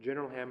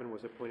 General Hammond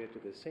was appointed to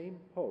the same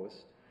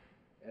post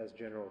as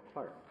General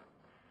Clark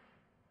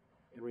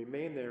and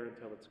remained there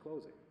until its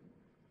closing.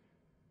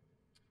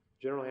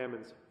 General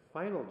Hammond's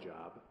final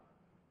job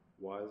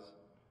was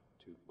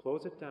to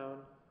close it down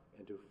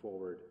and to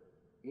forward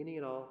any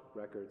and all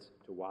records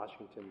to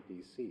Washington,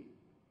 D.C.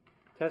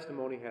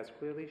 Testimony has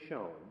clearly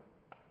shown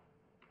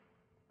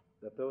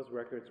that those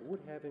records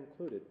would have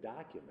included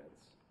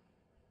documents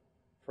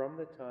from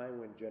the time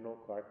when General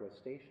Clark was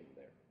stationed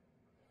there.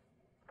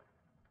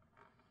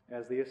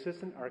 As the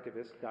Assistant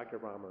Archivist, Dr.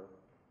 Romer,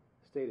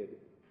 stated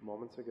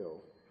moments ago,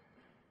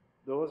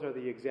 those are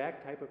the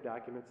exact type of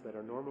documents that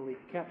are normally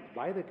kept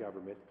by the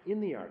government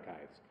in the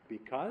archives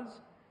because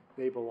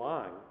they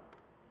belong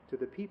to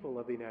the people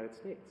of the United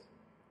States.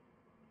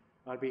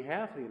 On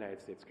behalf of the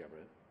United States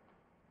government,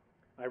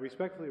 I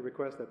respectfully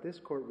request that this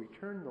court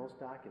return those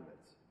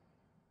documents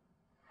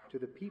to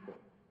the people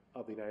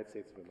of the United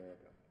States of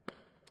America.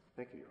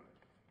 Thank you, Your Honor.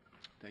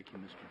 Thank you,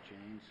 Mr.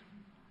 James.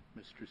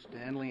 Mr.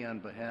 Stanley, on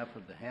behalf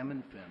of the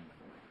Hammond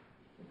family.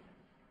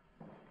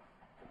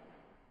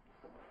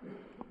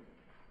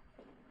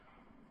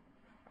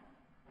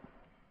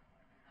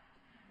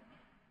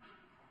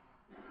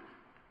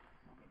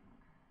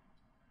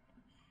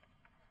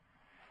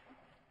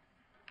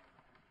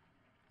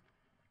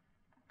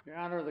 Your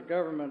Honor, the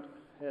government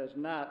has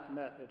not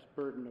met its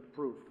burden of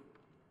proof.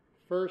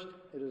 First,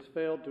 it has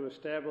failed to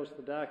establish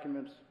the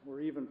documents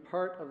were even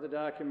part of the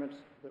documents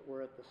that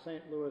were at the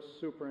St. Louis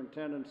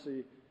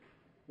Superintendency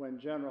when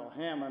General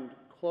Hammond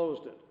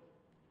closed it.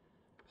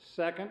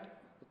 Second,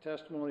 the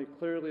testimony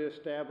clearly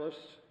establishes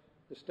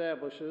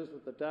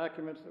that the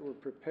documents that were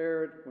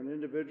prepared when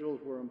individuals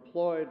were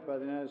employed by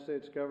the United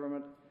States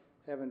government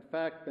have in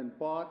fact been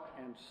bought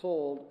and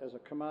sold as a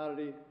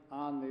commodity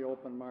on the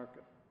open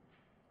market.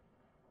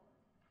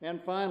 And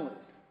finally,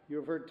 you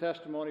have heard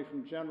testimony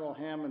from General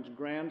Hammond's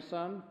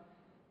grandson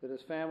that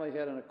his family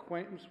had an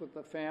acquaintance with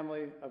the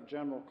family of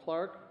General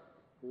Clark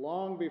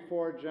long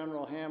before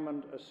General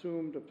Hammond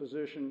assumed a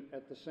position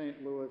at the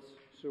St. Louis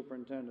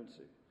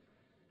Superintendency.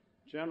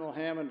 General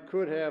Hammond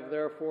could have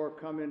therefore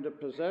come into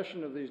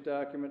possession of these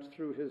documents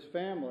through his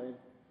family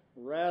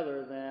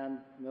rather than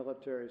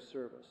military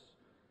service.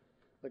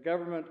 The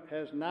government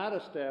has not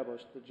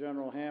established that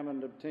General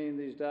Hammond obtained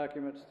these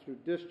documents through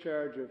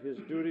discharge of his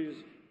duties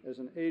as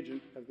an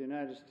agent of the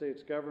United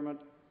States government,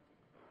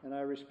 and I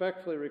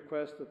respectfully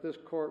request that this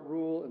court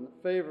rule in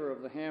favor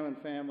of the Hammond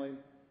family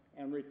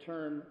and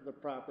return the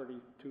property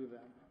to them.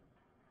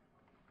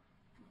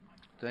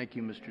 Thank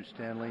you, Mr.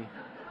 Stanley.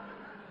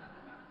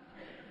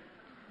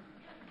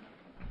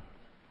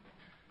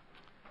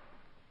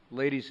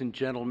 Ladies and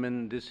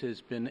gentlemen, this has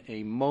been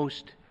a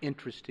most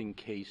interesting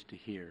case to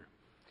hear.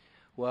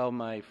 While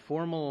my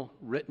formal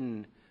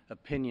written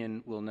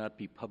opinion will not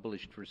be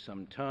published for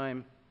some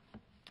time,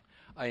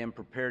 I am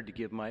prepared to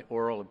give my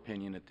oral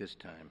opinion at this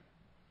time.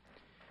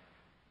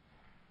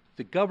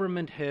 The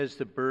government has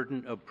the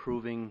burden of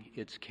proving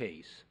its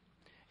case,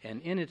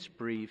 and in its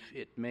brief,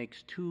 it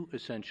makes two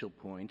essential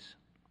points.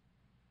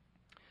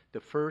 The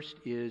first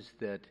is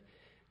that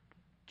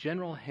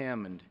General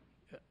Hammond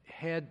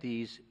had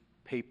these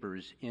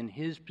papers in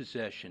his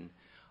possession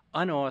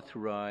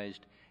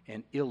unauthorized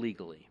and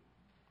illegally.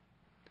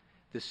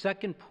 The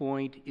second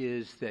point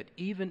is that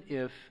even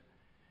if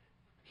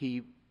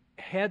he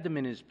had them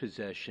in his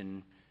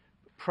possession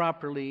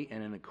properly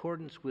and in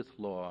accordance with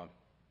law,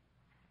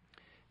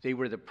 they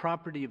were the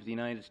property of the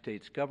United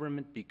States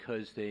government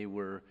because they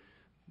were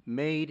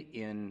made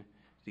in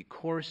the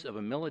course of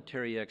a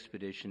military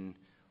expedition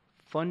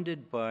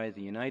funded by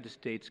the United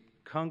States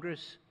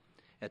Congress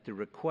at the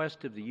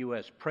request of the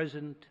U.S.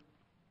 President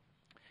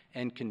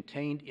and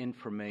contained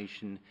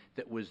information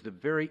that was the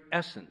very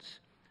essence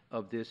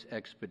of this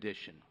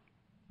expedition.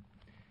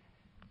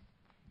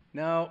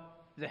 Now,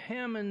 the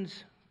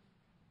Hammonds'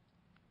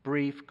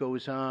 brief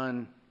goes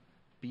on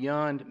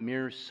beyond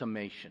mere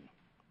summation.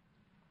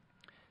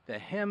 The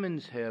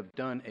Hammonds have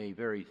done a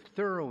very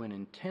thorough and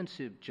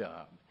intensive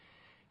job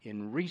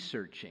in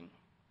researching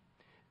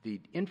the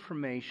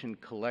information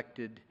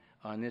collected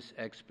on this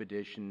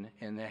expedition,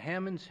 and the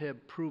Hammonds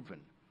have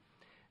proven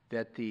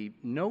that the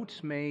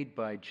notes made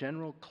by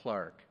General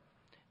Clark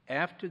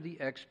after the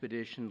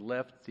expedition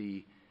left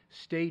the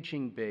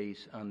staging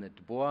base on the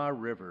Dubois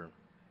River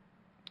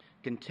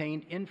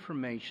contained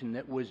information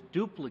that was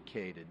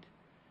duplicated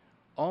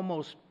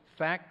almost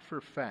fact for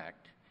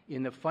fact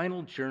in the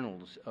final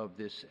journals of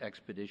this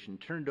expedition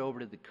turned over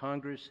to the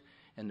Congress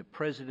and the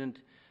President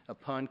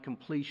upon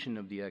completion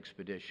of the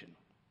expedition.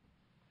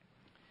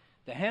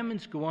 The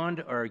Hammonds go on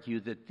to argue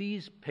that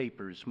these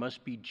papers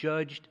must be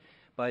judged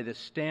by the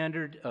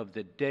standard of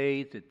the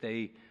day that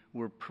they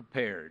were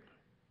prepared,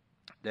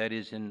 that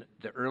is, in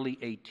the early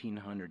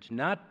 1800s,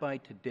 not by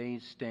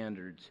today's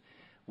standards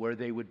where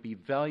they would be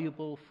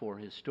valuable for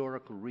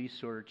historical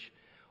research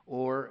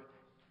or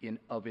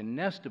of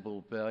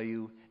inestimable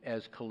value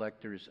as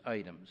collector's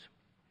items.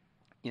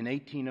 In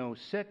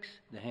 1806,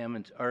 the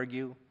Hammonds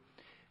argue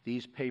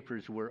these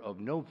papers were of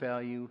no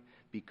value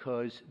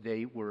because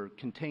they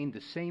contained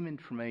the same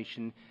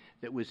information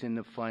that was in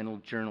the final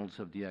journals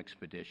of the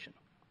expedition.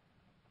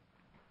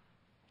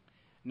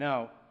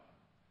 Now,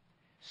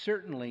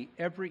 certainly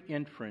every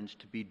inference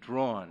to be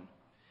drawn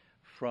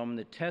from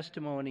the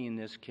testimony in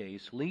this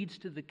case leads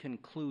to the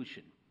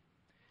conclusion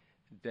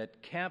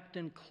that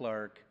Captain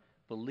Clark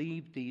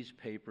believed these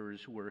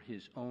papers were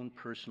his own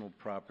personal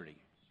property.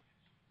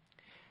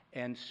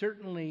 And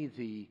certainly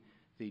the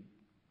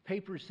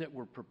papers that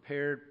were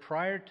prepared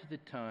prior to the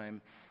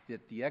time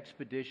that the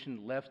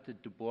expedition left the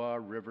Dubois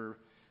River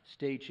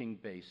staging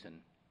basin,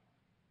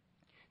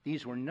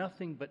 these were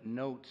nothing but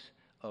notes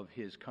of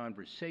his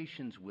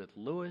conversations with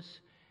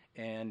Lewis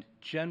and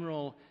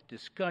general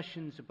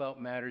discussions about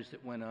matters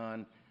that went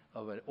on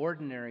of an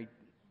ordinary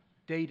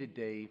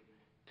day-to-day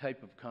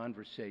type of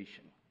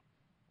conversation.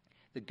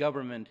 The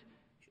government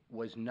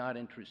was not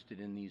interested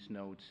in these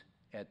notes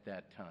at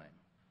that time.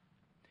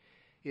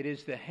 It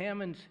is the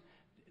Hammonds'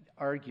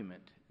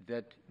 argument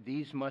that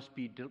these must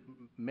be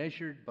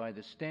measured by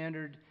the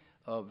standard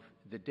of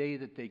the day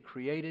that they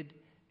created,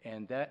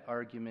 and that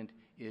argument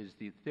is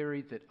the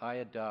theory that I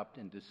adopt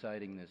in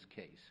deciding this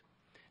case.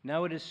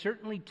 Now, it is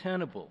certainly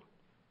tenable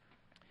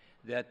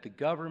that the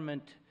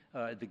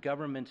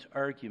government's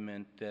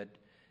argument that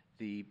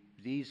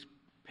these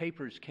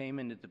papers came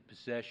into the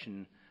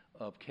possession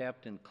of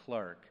Captain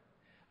Clark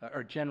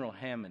or General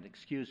Hammond,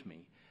 excuse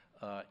me,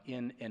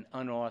 in an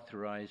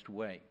unauthorized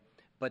way.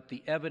 But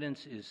the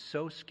evidence is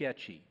so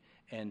sketchy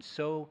and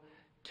so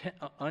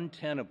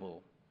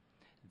untenable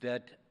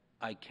that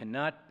I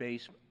cannot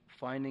base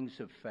findings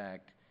of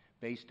fact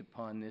based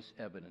upon this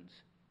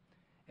evidence.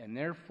 And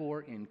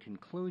therefore, in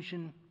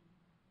conclusion,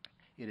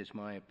 it is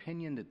my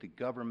opinion that the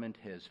government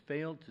has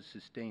failed to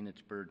sustain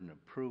its burden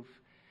of proof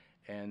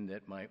and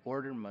that my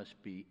order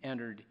must be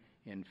entered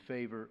in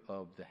favor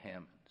of the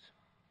Hammonds.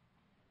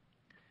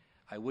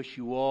 I wish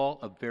you all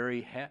a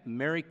very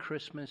Merry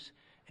Christmas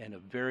and a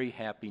very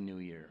Happy New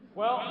Year.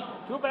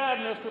 Well, too bad,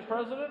 Mr.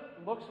 President.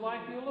 Looks like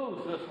you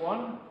lose this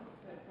one.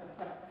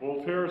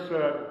 Voltaire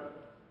said,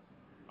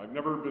 "I've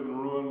never been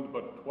ruined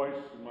but twice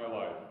in my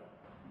life.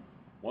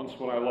 Once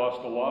when I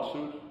lost a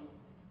lawsuit,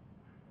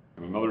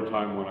 and another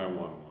time when I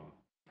won one."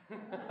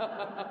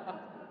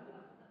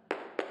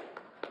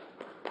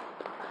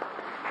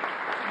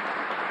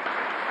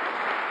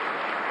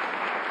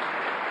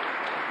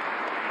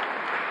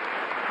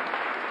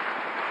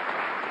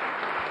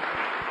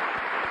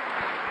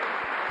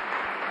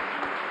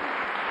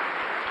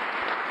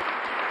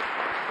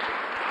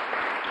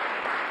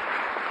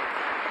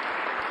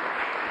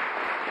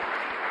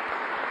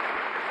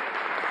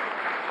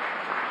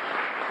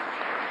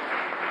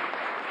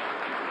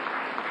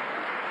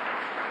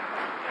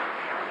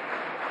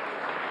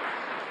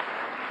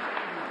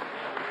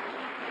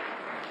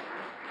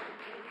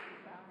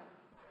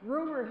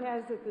 Rumor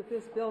has it that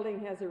this building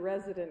has a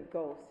resident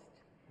ghost,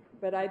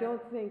 but I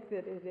don't think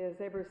that it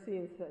has ever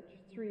seen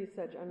three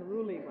such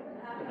unruly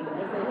ones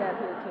as they have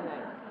here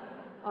tonight.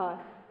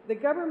 The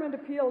government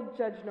appealed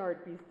Judge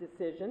Nordby's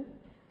decision,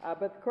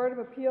 but the Court of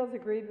Appeals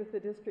agreed with the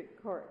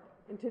District Court.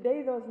 And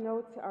today those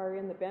notes are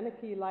in the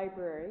Beneke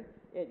Library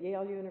at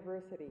Yale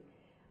University.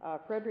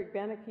 Frederick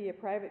Beneke, a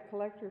private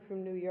collector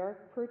from New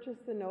York,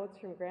 purchased the notes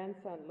from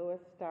grandson Louis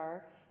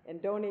Starr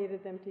and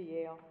donated them to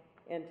Yale.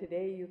 And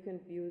today you can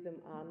view them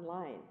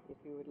online if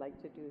you would like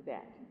to do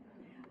that.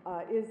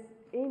 Is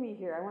Amy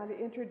here? I want to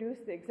introduce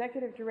the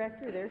executive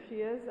director. There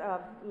she is,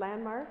 of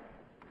Landmark,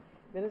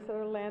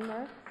 Minnesota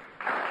Landmark.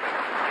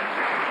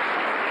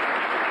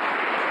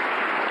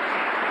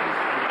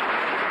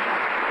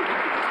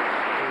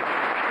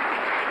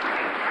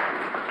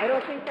 I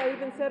don't think I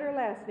even said her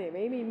last name,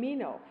 Amy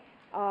Mino.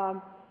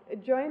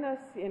 Join us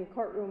in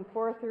courtroom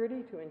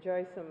 430 to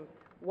enjoy some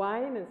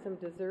wine and some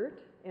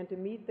dessert and to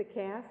meet the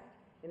cast.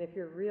 And if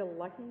you're real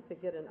lucky, to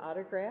get an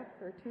autograph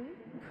or two.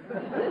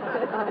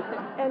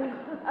 And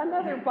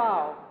another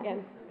bow.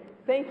 And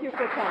thank you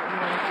for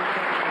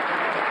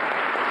coming.